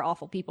get that they're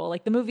awful people.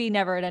 Like, the movie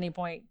never at any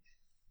point,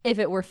 if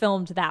it were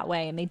filmed that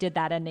way and they did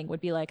that ending,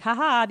 would be like,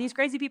 haha, these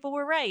crazy people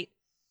were right.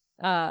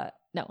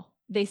 No,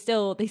 they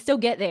still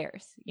get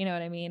theirs. You know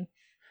what I mean?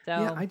 So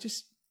yeah,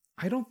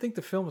 I don't think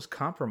the film was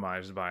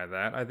compromised by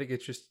that. I think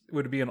it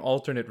would be an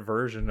alternate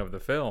version of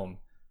the film.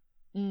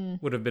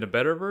 Would have been a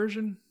better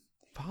version?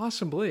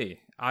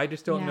 Possibly. I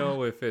just don't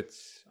know if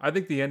I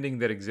think the ending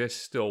that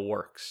exists still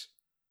works.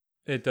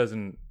 It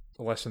doesn't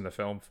lessen the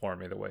film for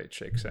me the way it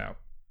shakes out.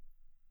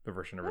 The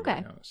version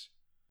everybody knows.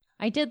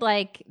 I did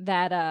like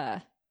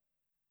that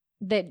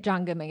that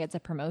John Goodman gets a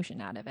promotion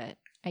out of it.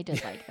 I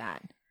did like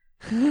that.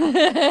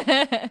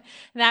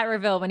 That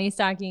reveal when he's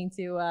talking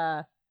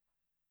to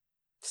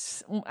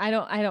I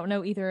don't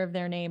know either of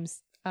their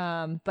names,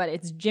 but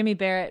it's Jimmy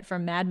Barrett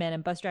from Mad Men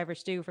and Bus Driver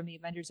Stu from The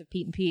Adventures of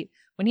Pete and Pete.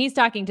 When he's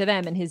talking to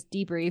them in his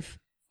debrief,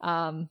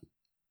 I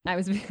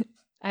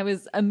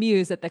was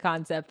amused at the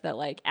concept that,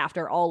 like,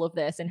 after all of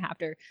this and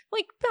after,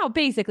 like, how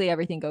basically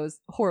everything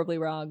goes horribly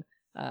wrong,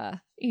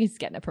 he's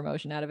getting a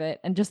promotion out of it.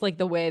 And just like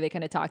the way they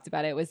kind of talked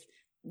about it was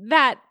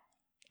that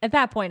at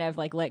that point I've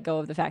like let go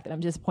of the fact that I'm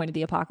disappointed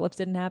the apocalypse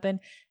didn't happen.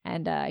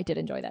 And I did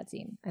enjoy that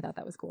scene. I thought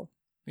that was cool.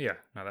 Yeah,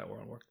 now that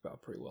one worked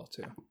out pretty well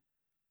too.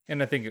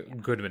 And I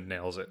think Goodman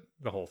nails it.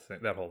 The whole thing,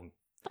 that whole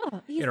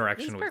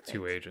interaction with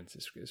two agents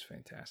is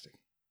fantastic.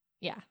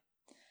 Yeah,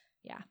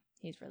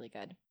 he's really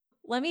good.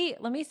 Let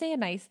me say a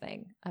nice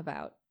thing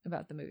about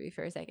the movie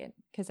for a second,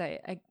 because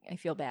I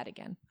feel bad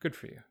again. Good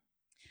for you.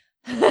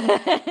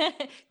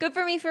 Good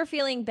for me for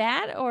feeling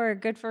bad, or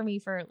good for me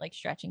for like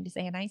stretching to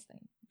say a nice thing?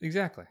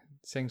 Exactly.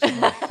 Saying something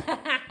nice.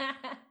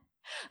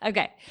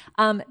 Okay.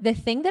 The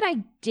thing that I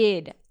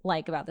did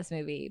like about this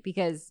movie,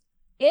 because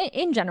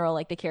in general,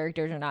 like, the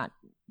characters are not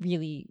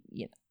really,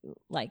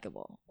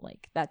 likable.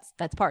 Like, that's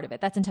part of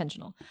it. That's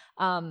intentional.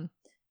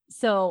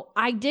 So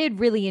I did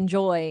really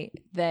enjoy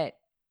that.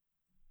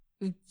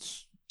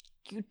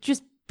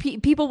 Just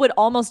people would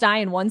almost die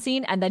in one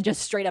scene and then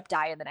just straight up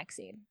die in the next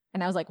scene.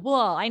 And I was like,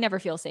 well, I never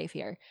feel safe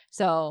here.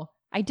 So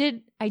I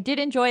did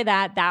enjoy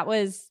that. That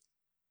was,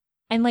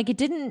 and like,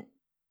 it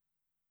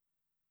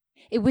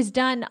was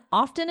done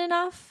often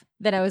enough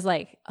that I was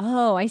like,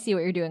 oh, I see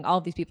what you're doing. All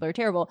of these people are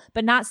terrible,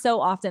 but not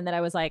so often that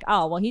I was like,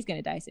 oh, well, he's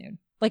going to die soon.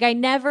 Like I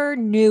never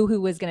knew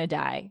who was going to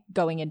die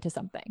going into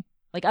something.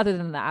 Like other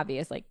than the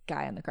obvious like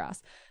guy on the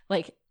cross.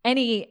 Like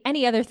any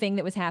other thing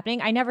that was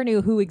happening, I never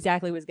knew who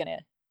exactly was going to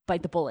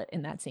bite the bullet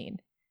in that scene.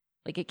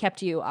 Like it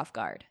kept you off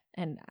guard.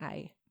 And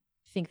I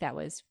think that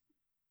was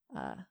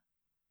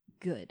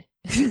good.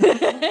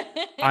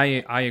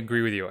 I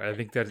agree with you. I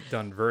think that's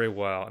done very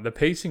well. The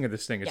pacing of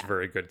this thing is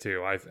very good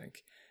too, I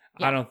think.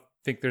 Yeah. I don't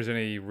think there's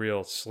any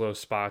real slow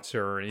spots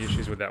or any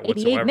issues with that 88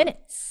 whatsoever. 88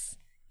 minutes.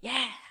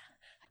 Yeah.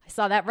 I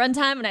saw that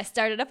runtime and I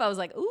started up. I was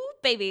like, ooh,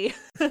 baby.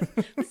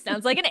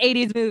 Sounds like an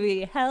 80s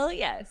movie. Hell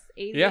yes.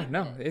 Yeah,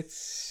 no,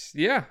 it's,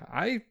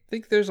 I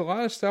think there's a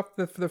lot of stuff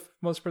that for the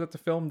most part that the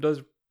film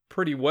does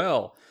pretty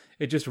well.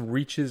 It just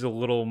reaches a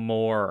little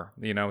more,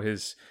 you know,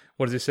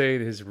 what does he say?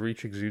 His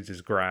reach exudes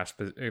his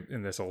grasp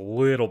in this a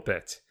little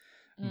bit.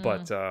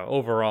 But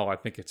overall, I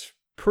think it's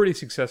pretty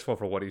successful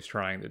for what he's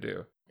trying to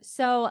do.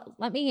 So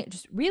let me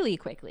just really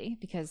quickly,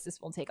 because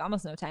this will take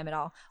almost no time at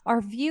all,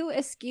 our View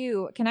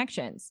Askew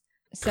connections.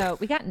 So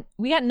we got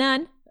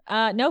none,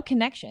 no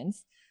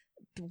connections.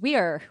 We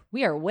are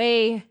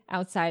way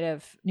outside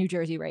of New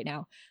Jersey right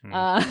now.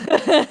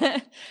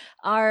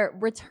 Our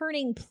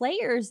returning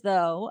players,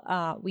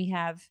 though, we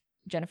have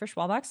Jennifer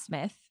Schwalbach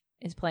Smith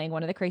is playing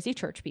one of the crazy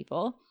church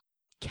people.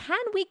 Can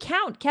we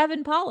count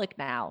Kevin Pollak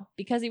now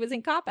because he was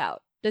in Cop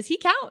Out? Does he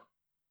count?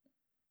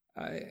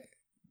 I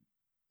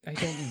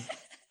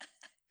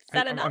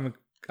don't.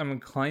 I'm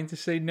inclined to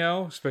say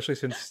no, especially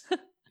since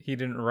he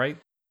didn't write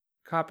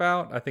Cop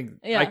Out. I think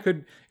I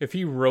could, if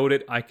he wrote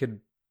it, I could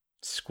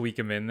squeak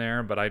him in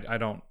there, but I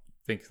don't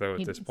think so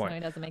at this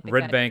point.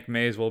 Red Bank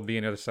may as well be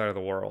on the other side of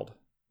the world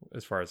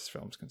as far as this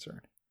film's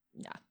concerned.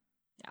 Yeah.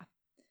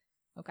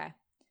 Okay.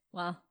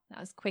 Well, that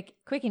was quick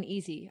and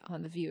easy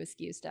on the View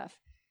Askew stuff.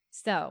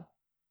 So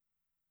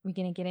we're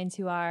gonna get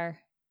into our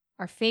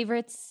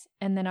favorites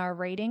and then our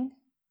rating.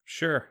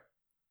 Sure.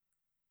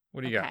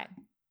 What do you got?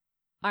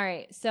 All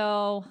right.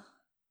 So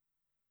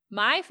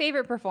my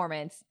favorite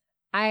performance,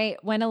 I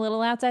went a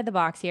little outside the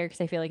box here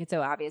because I feel like it's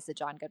so obvious that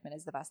John Goodman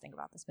is the best thing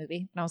about this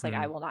movie. And I was like,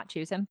 I will not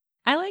choose him.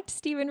 I liked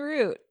Stephen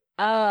Root.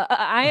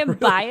 I am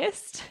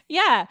biased.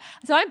 Yeah.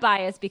 So I'm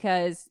biased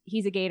because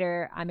he's a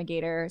Gator. I'm a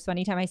Gator. So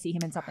anytime I see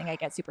him in something, I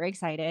get super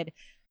excited.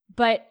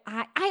 But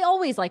I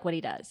always like what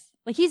he does.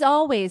 Like he's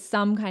always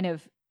some kind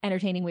of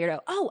entertaining weirdo.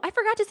 Oh, I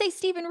forgot to say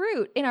Stephen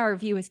Root in our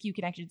View Askew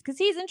connections because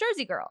he's in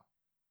Jersey Girl.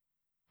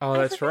 Oh,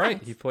 that's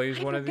right. He plays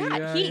one of the.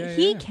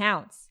 He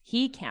counts.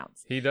 He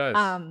counts. He does.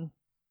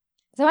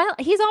 So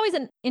he's always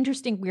an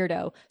interesting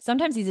weirdo.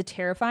 Sometimes he's a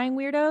terrifying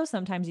weirdo.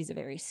 Sometimes he's a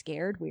very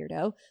scared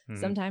weirdo.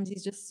 Sometimes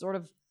he's just sort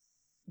of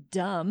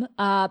dumb.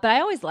 But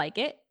I always like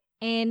it.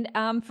 And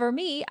for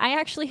me, I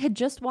actually had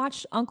just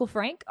watched Uncle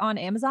Frank on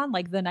Amazon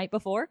like the night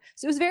before.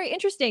 So it was very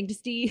interesting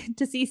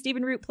to see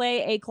Stephen Root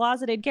play a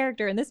closeted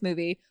character in this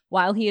movie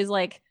while he is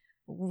like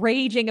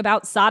raging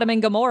about Sodom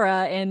and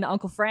Gomorrah in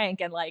Uncle Frank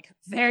and like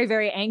very,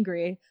 very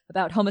angry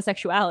about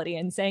homosexuality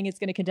and saying it's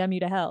going to condemn you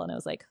to hell. And I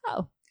was like,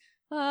 oh,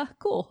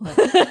 cool.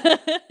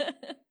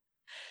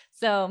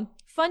 So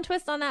fun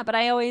twist on that, but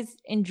I always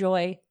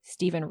enjoy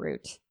Stephen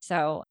Root.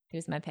 So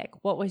here's my pick.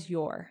 What was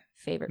your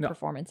favorite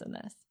performance in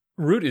this?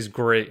 Root is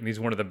great, and he's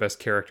one of the best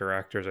character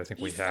actors I think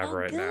we have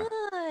right now.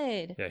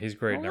 Yeah, he's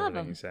great in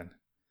everything he's in.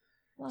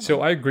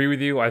 So I agree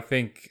with you. I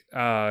think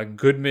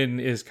Goodman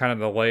is kind of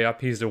the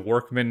layup. He's the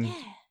workman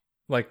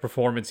like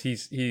performance.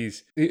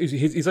 He's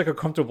like a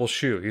comfortable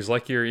shoe. He's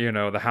like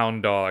your, the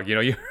hound dog.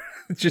 You're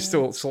just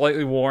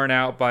slightly worn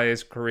out by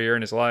his career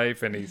and his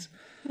life, and he's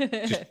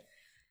just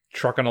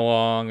trucking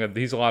along.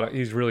 He's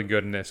really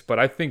good in this. But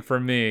I think for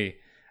me,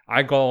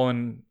 I go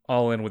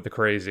all in with the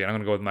crazy. And I'm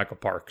going to go with Michael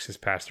Parks, his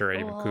pastor,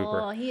 Evan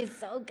Cooper. Oh, he is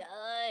so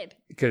good.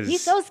 Because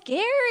he's so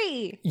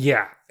scary.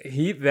 Yeah,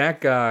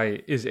 that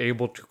guy is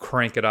able to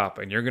crank it up,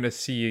 and you're going to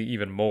see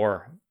even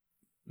more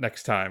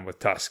next time with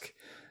Tusk.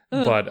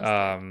 But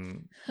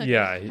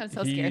yeah, I'm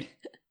so scared.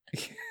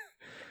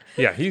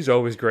 Yeah, he's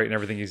always great in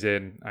everything he's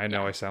in. I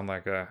know I sound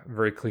like a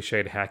very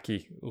cliched,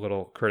 hacky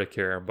little critic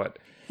here, but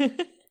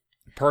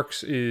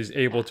Parks is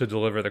able to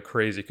deliver the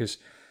crazy because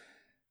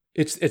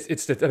I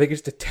think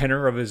it's the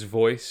tenor of his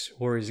voice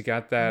where he's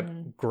got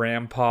that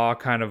grandpa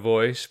kind of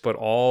voice, but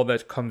all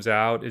that comes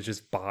out is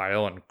just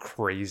bile and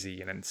crazy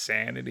and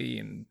insanity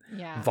and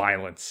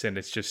violence, and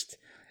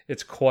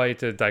it's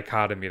quite a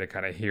dichotomy to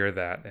kind of hear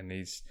that. And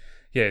he's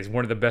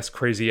one of the best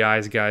crazy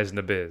eyes guys in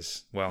the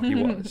biz. Well, he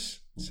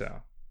was.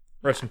 So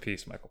rest in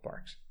peace, Michael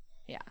Parks.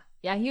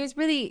 Yeah, he was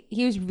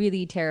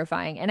really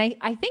terrifying. And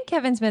I think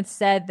Kevin Smith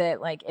said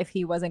that like if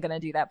he wasn't going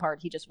to do that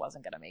part, he just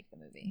wasn't going to make the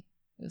movie.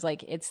 It was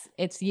like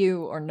it's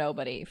you or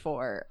nobody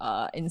for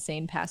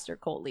insane pastor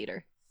cult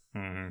leader.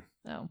 Mm-hmm.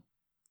 So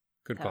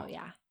good call. Oh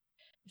yeah.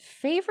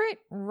 Favorite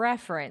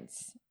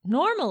reference.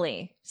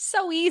 Normally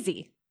so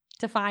easy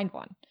to find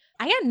one.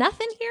 I got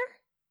nothing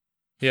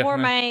here for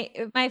my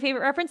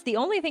favorite reference. The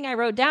only thing I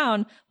wrote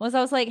down was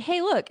I was like,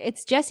 hey, look,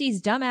 it's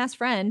Jesse's dumbass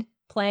friend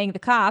playing the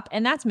cop,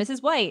 and that's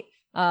Mrs. White.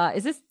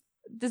 Does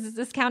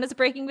this count as a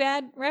Breaking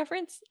Bad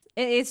reference?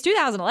 It's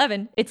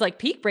 2011. It's like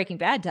peak Breaking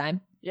Bad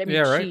time. I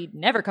mean, she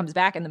never comes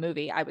back in the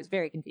movie. I was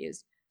very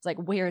confused. It's like,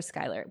 where is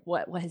Skylar?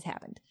 What has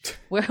happened?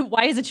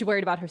 Why isn't she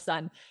worried about her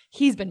son?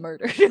 He's been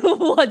murdered.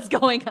 What's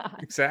going on?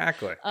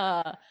 Exactly.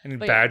 And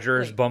Badger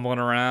is bumbling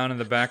around in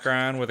the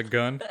background with a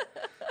gun.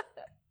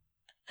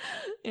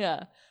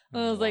 Yeah.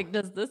 I was like,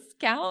 does this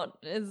count?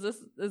 Is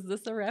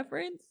this a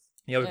reference?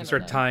 Yeah, we can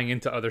start tying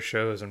into other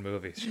shows and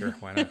movies. Sure,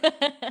 why not?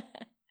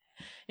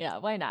 Yeah,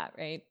 why not,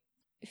 right?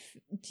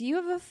 Do you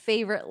have a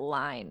favorite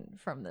line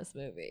from this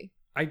movie?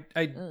 I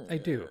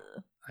do.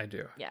 I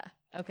do. Yeah.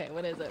 Okay,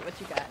 what is it? What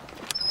you got?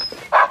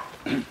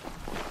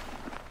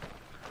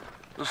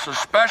 This is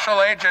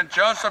Special Agent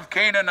Joseph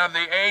Keenan of the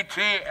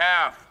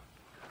ATF.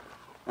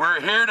 We're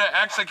here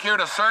to execute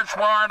a search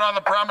warrant on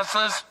the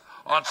premises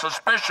on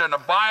suspicion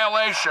of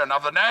violation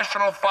of the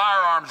National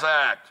Firearms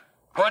Act.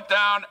 Put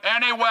down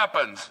any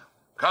weapons.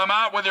 Come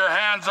out with your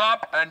hands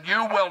up and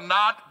you will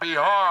not be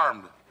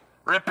harmed.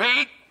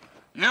 Repeat,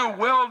 you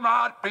will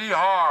not be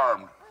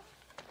harmed.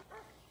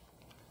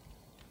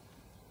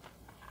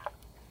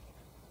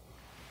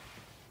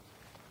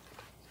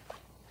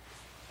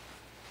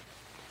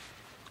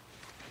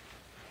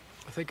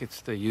 I think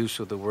it's the use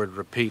of the word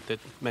repeat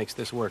that makes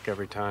this work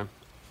every time.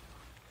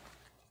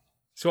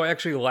 So I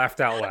actually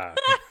laughed out loud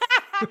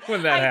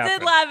when that happened. I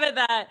did laugh at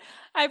that.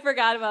 I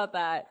forgot about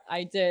that.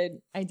 I did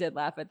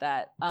laugh at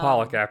that.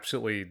 Pollock,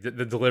 absolutely.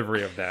 The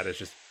delivery of that is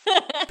just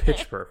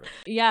pitch perfect.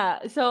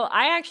 Yeah. So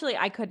I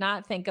could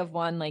not think of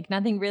one. Like,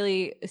 nothing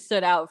really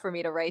stood out for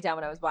me to write down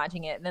when I was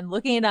watching it. And then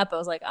looking it up, I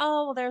was like,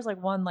 oh, well, there's like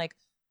one like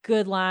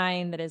good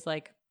line that is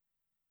like,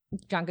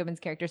 John Goodman's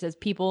character says,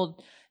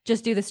 people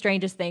just do the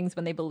strangest things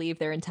when they believe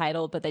they're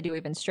entitled, but they do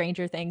even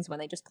stranger things when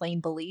they just plain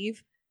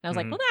believe. And I was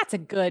like, well,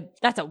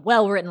 that's a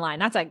well-written line.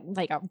 That's a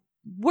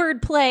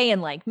word play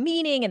and like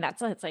meaning. And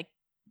it's like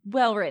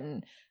well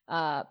written.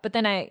 But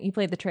then you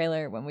played the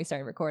trailer when we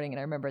started recording, and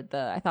I remembered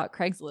I thought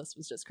Craigslist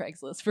was just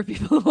Craigslist for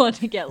people who want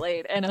to get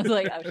laid. And I was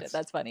like, oh shit,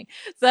 that's funny.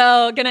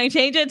 So can I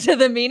change it to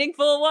the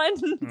meaningful one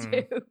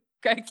to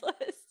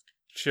Craigslist?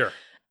 Sure.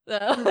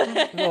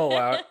 So we'll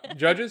allow it.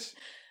 Judges?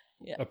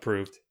 Yeah.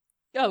 Approved.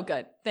 Oh,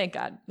 good. Thank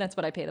God. That's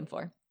what I pay them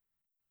for.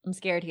 I'm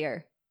scared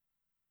here.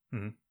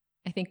 Mm-hmm.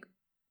 I think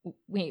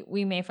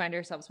we may find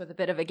ourselves with a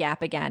bit of a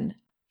gap again.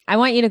 I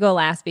want you to go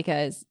last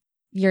because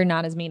you're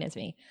not as mean as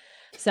me.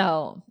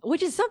 So,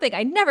 which is something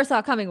I never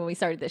saw coming when we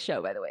started this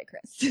show, by the way,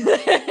 Chris.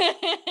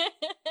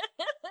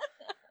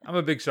 I'm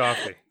a big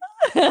softie.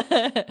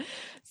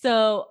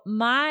 So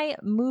my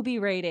movie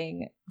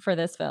rating for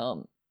this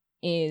film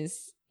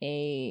is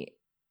a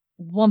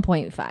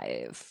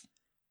 1.5.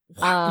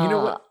 You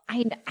know what?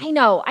 I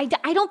know.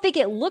 I don't think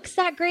it looks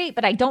that great,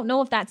 but I don't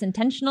know if that's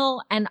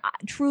intentional. And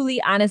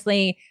truly,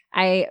 honestly,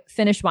 I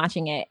finished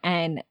watching it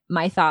and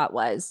my thought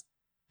was,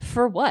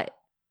 for what?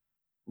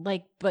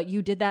 Like, but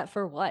you did that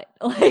for what?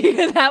 Like,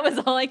 that was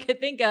all I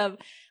could think of.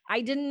 I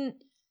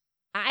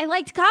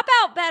liked Cop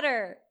Out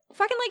better.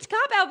 Fucking liked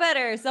Cop Out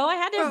better. So I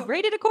had to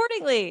rate it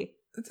accordingly.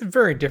 It's a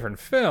very different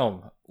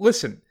film.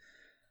 Listen.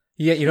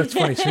 Yeah, you know, it's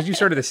funny. As soon as you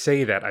started to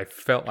say that, I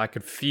felt I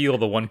could feel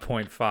the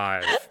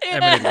 1.5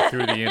 emanating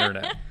through the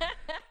internet.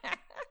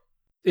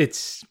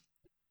 It's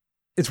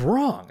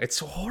wrong. It's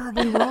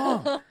horribly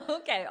wrong.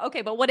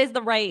 Okay, but what is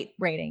the right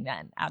rating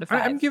then out of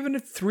 5? I'm giving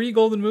it 3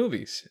 golden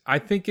movies. I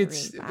think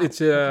it's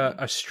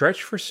a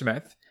stretch for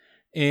Smith,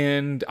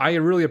 and I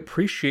really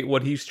appreciate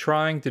what he's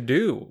trying to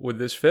do with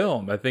this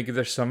film. I think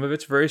there's some of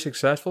it's very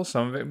successful,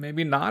 some of it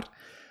maybe not,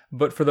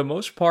 but for the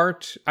most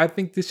part, I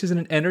think this is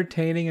an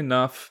entertaining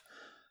enough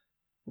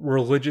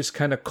religious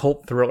kind of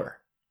cult thriller.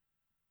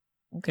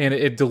 Okay. And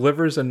it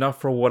delivers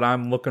enough for what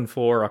I'm looking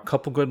for. A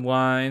couple good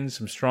lines,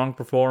 some strong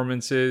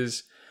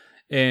performances,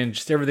 and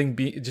just everything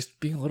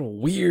being a little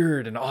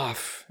weird and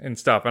off and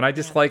stuff. And I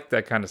just like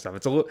that kind of stuff.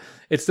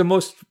 It's the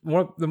most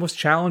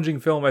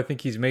challenging film I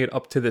think he's made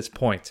up to this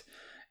point.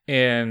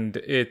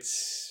 And I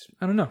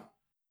don't know.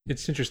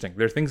 It's interesting.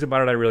 There are things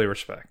about it I really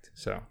respect.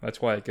 So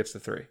that's why it gets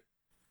the 3.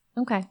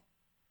 Okay.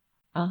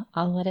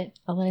 I'll let it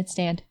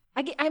stand.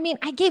 I mean,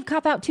 I gave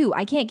Cop Out 2.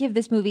 I can't give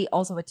this movie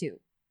also a 2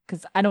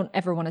 because I don't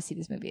ever want to see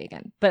this movie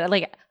again. But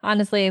like,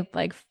 honestly,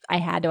 like I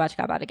had to watch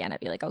Cop Out again, I'd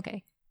be like,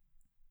 okay.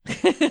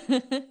 That's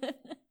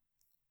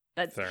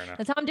fair enough.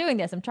 That's how I'm doing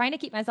this. I'm trying to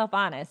keep myself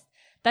honest.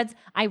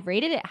 I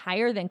rated it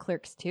higher than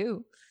Clerks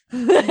 2.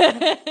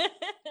 Oh,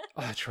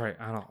 that's right.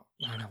 I don't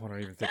want to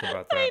even think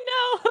about that. I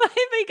know.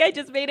 I think I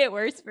just made it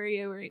worse for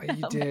you right now.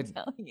 You did. I'm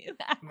telling you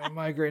that. My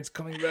migraine's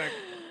coming back.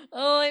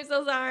 Oh, I'm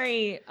so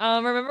sorry.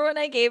 Remember when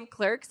I gave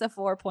Clerks a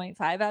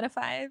 4.5 out of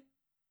 5?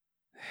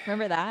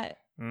 Remember that?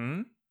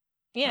 Mm-hmm.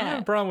 Yeah. I don't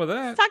have a problem with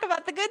that. Let's talk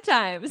about the good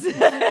times.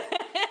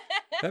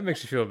 That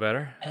makes you feel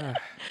better.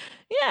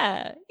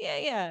 Yeah.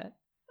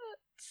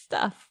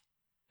 Stuff.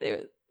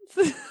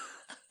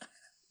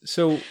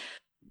 So,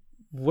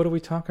 what are we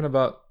talking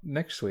about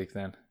next week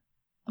then?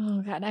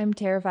 Oh, God, I'm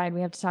terrified.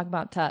 We have to talk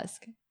about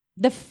Tusk.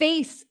 The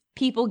face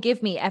people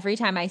give me every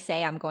time I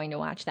say I'm going to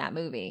watch that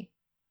movie.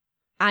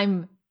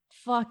 I'm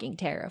fucking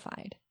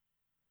terrified.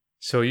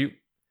 So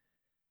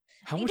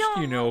how much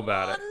do you know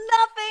about it?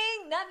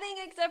 nothing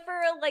except for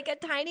like a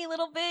tiny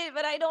little bit,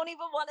 but I don't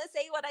even want to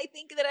say what I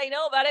think that I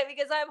know about it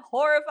because I'm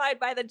horrified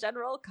by the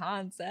general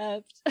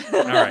concept.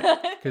 All right,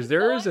 because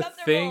there is a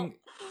thing,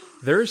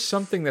 there's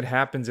something that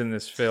happens in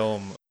this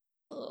film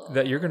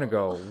that you're going to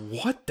go,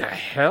 what the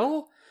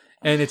hell?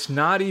 And it's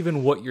not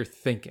even what you're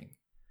thinking.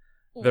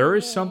 There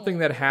is something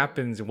that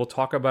happens, and we'll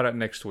talk about it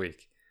next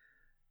week,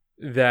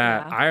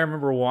 that I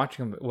remember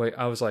watching.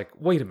 I was like,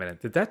 wait a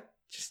minute, did that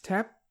just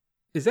tap?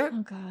 Is that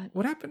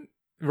what happened?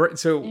 Right.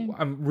 So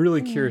I'm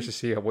really curious to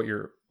see how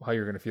you're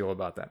going to feel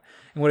about that.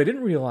 And what I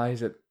didn't realize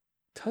that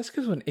Tusk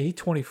is an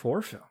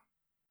A24 film.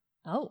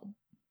 Oh.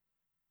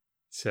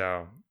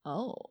 So.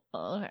 Oh.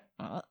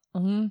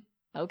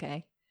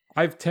 Okay.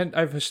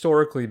 I've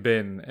historically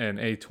been an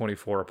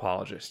A24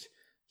 apologist.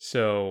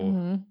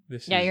 So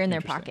this. Yeah, you're in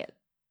their pocket.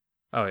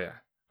 Oh yeah,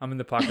 I'm in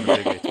the pocket of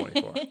big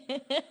A24.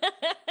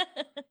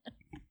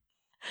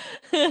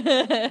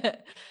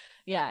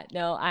 Yeah.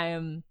 No,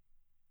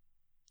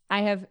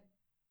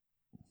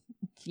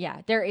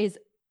 there is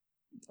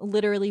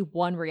literally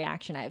one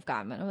reaction I've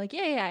gotten. I'm like,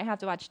 yeah, I have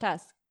to watch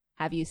Tusk.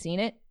 Have you seen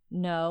it?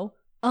 No.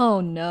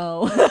 Oh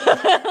no.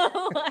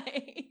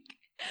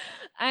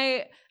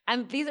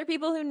 These are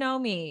people who know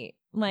me.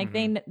 Like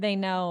they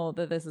know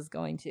that this is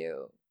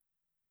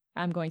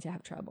I'm going to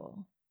have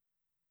trouble.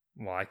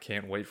 Well, I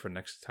can't wait for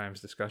next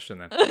time's discussion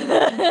then.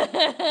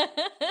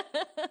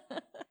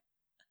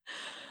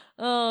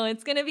 Oh,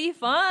 it's going to be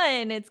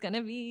fun. It's going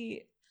to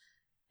be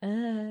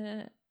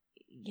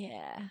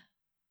yeah.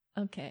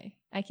 Okay,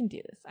 I can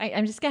do this.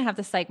 I'm just going to have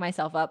to psych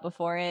myself up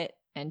before it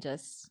and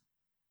just,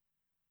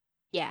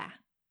 yeah.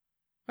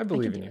 I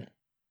believe in you.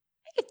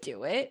 I could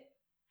do it.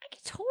 I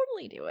could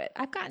totally do it.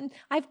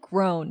 I've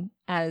grown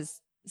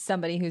as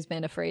somebody who's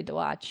been afraid to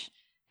watch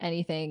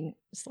anything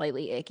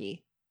slightly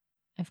icky.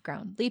 I've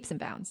grown leaps and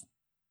bounds.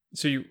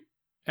 So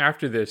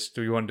after this,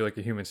 do you want to do like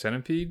a Human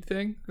Centipede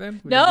thing then?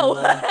 No.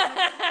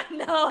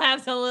 No,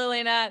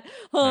 absolutely not.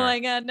 Oh my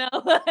God, no.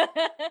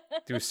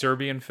 Do a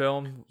Serbian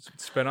film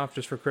spinoff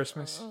just for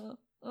Christmas?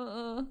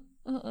 A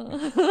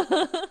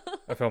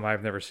film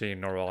I've never seen,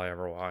 nor will I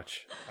ever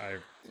watch.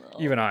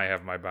 Even I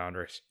have my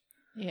boundaries.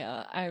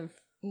 Yeah,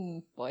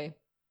 boy,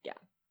 yeah.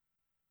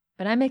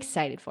 But I'm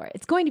excited for it.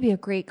 It's going to be a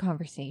great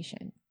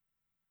conversation.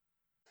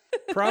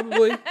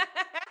 Probably.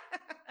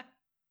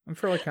 I'm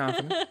fairly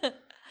confident.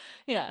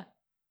 Yeah.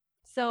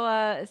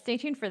 So stay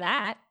tuned for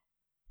that.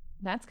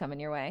 That's coming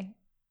your way.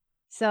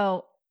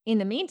 So in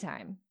the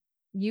meantime,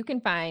 you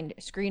can find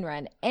Screen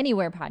Run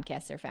anywhere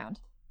podcasts are found.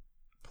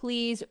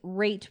 Please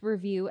rate,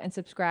 review, and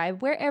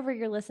subscribe wherever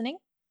you're listening.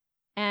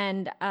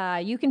 And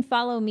you can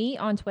follow me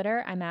on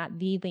Twitter. I'm at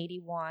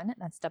TheLadyWan.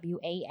 That's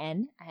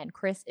WAN. And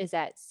Chris is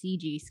at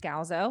CG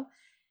Scalzo.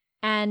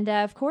 And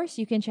of course,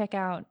 you can check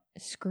out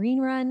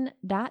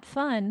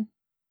screenrun.fun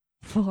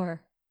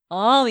for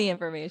all the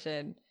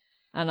information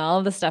on all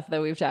of the stuff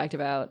that we've talked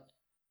about.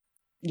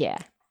 Yeah,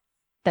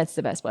 that's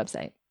the best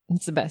website.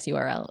 It's the best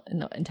URL in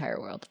the entire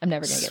world. I'm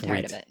never going to get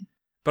tired of it.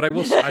 But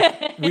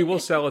we will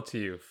sell it to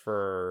you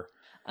for...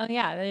 Oh,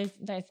 yeah.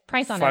 There's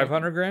price on it.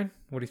 500 grand?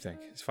 What do you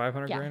think? Is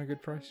 500 grand a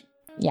good price?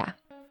 Yeah.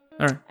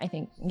 All right. I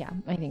think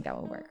that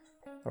will work.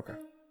 Okay.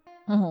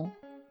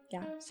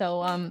 Yeah.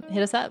 So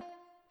hit us up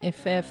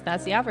if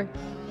that's the offer.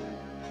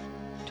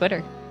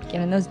 Twitter.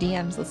 Get in those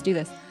DMs. Let's do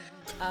this.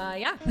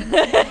 Yeah.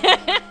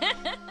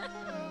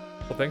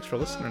 Well, thanks for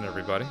listening,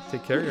 everybody.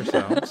 Take care of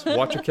yourselves.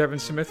 Watch a Kevin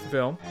Smith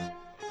film.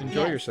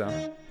 Enjoy yourself.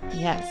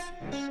 Yes.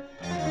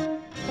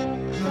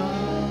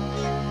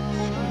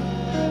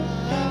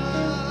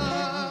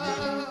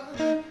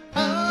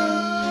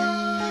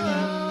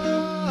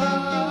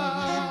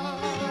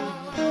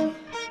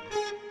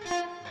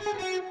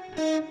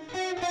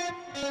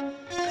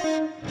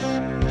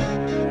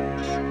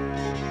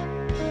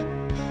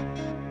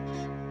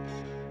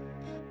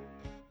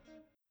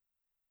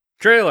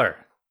 Trailer.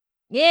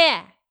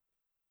 Yeah.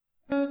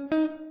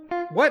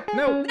 What?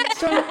 No.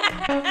 Stop.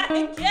 Yeah,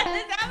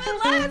 this happened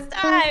last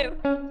time.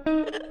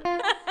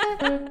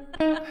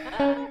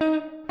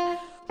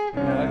 I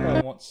like how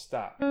I won't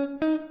stop.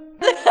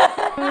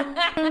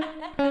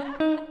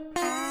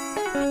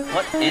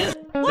 What is?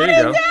 There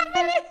you go.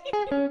 Happening?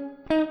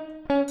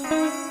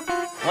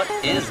 What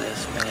is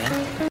this,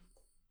 man?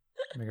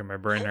 Making my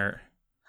brain hurt.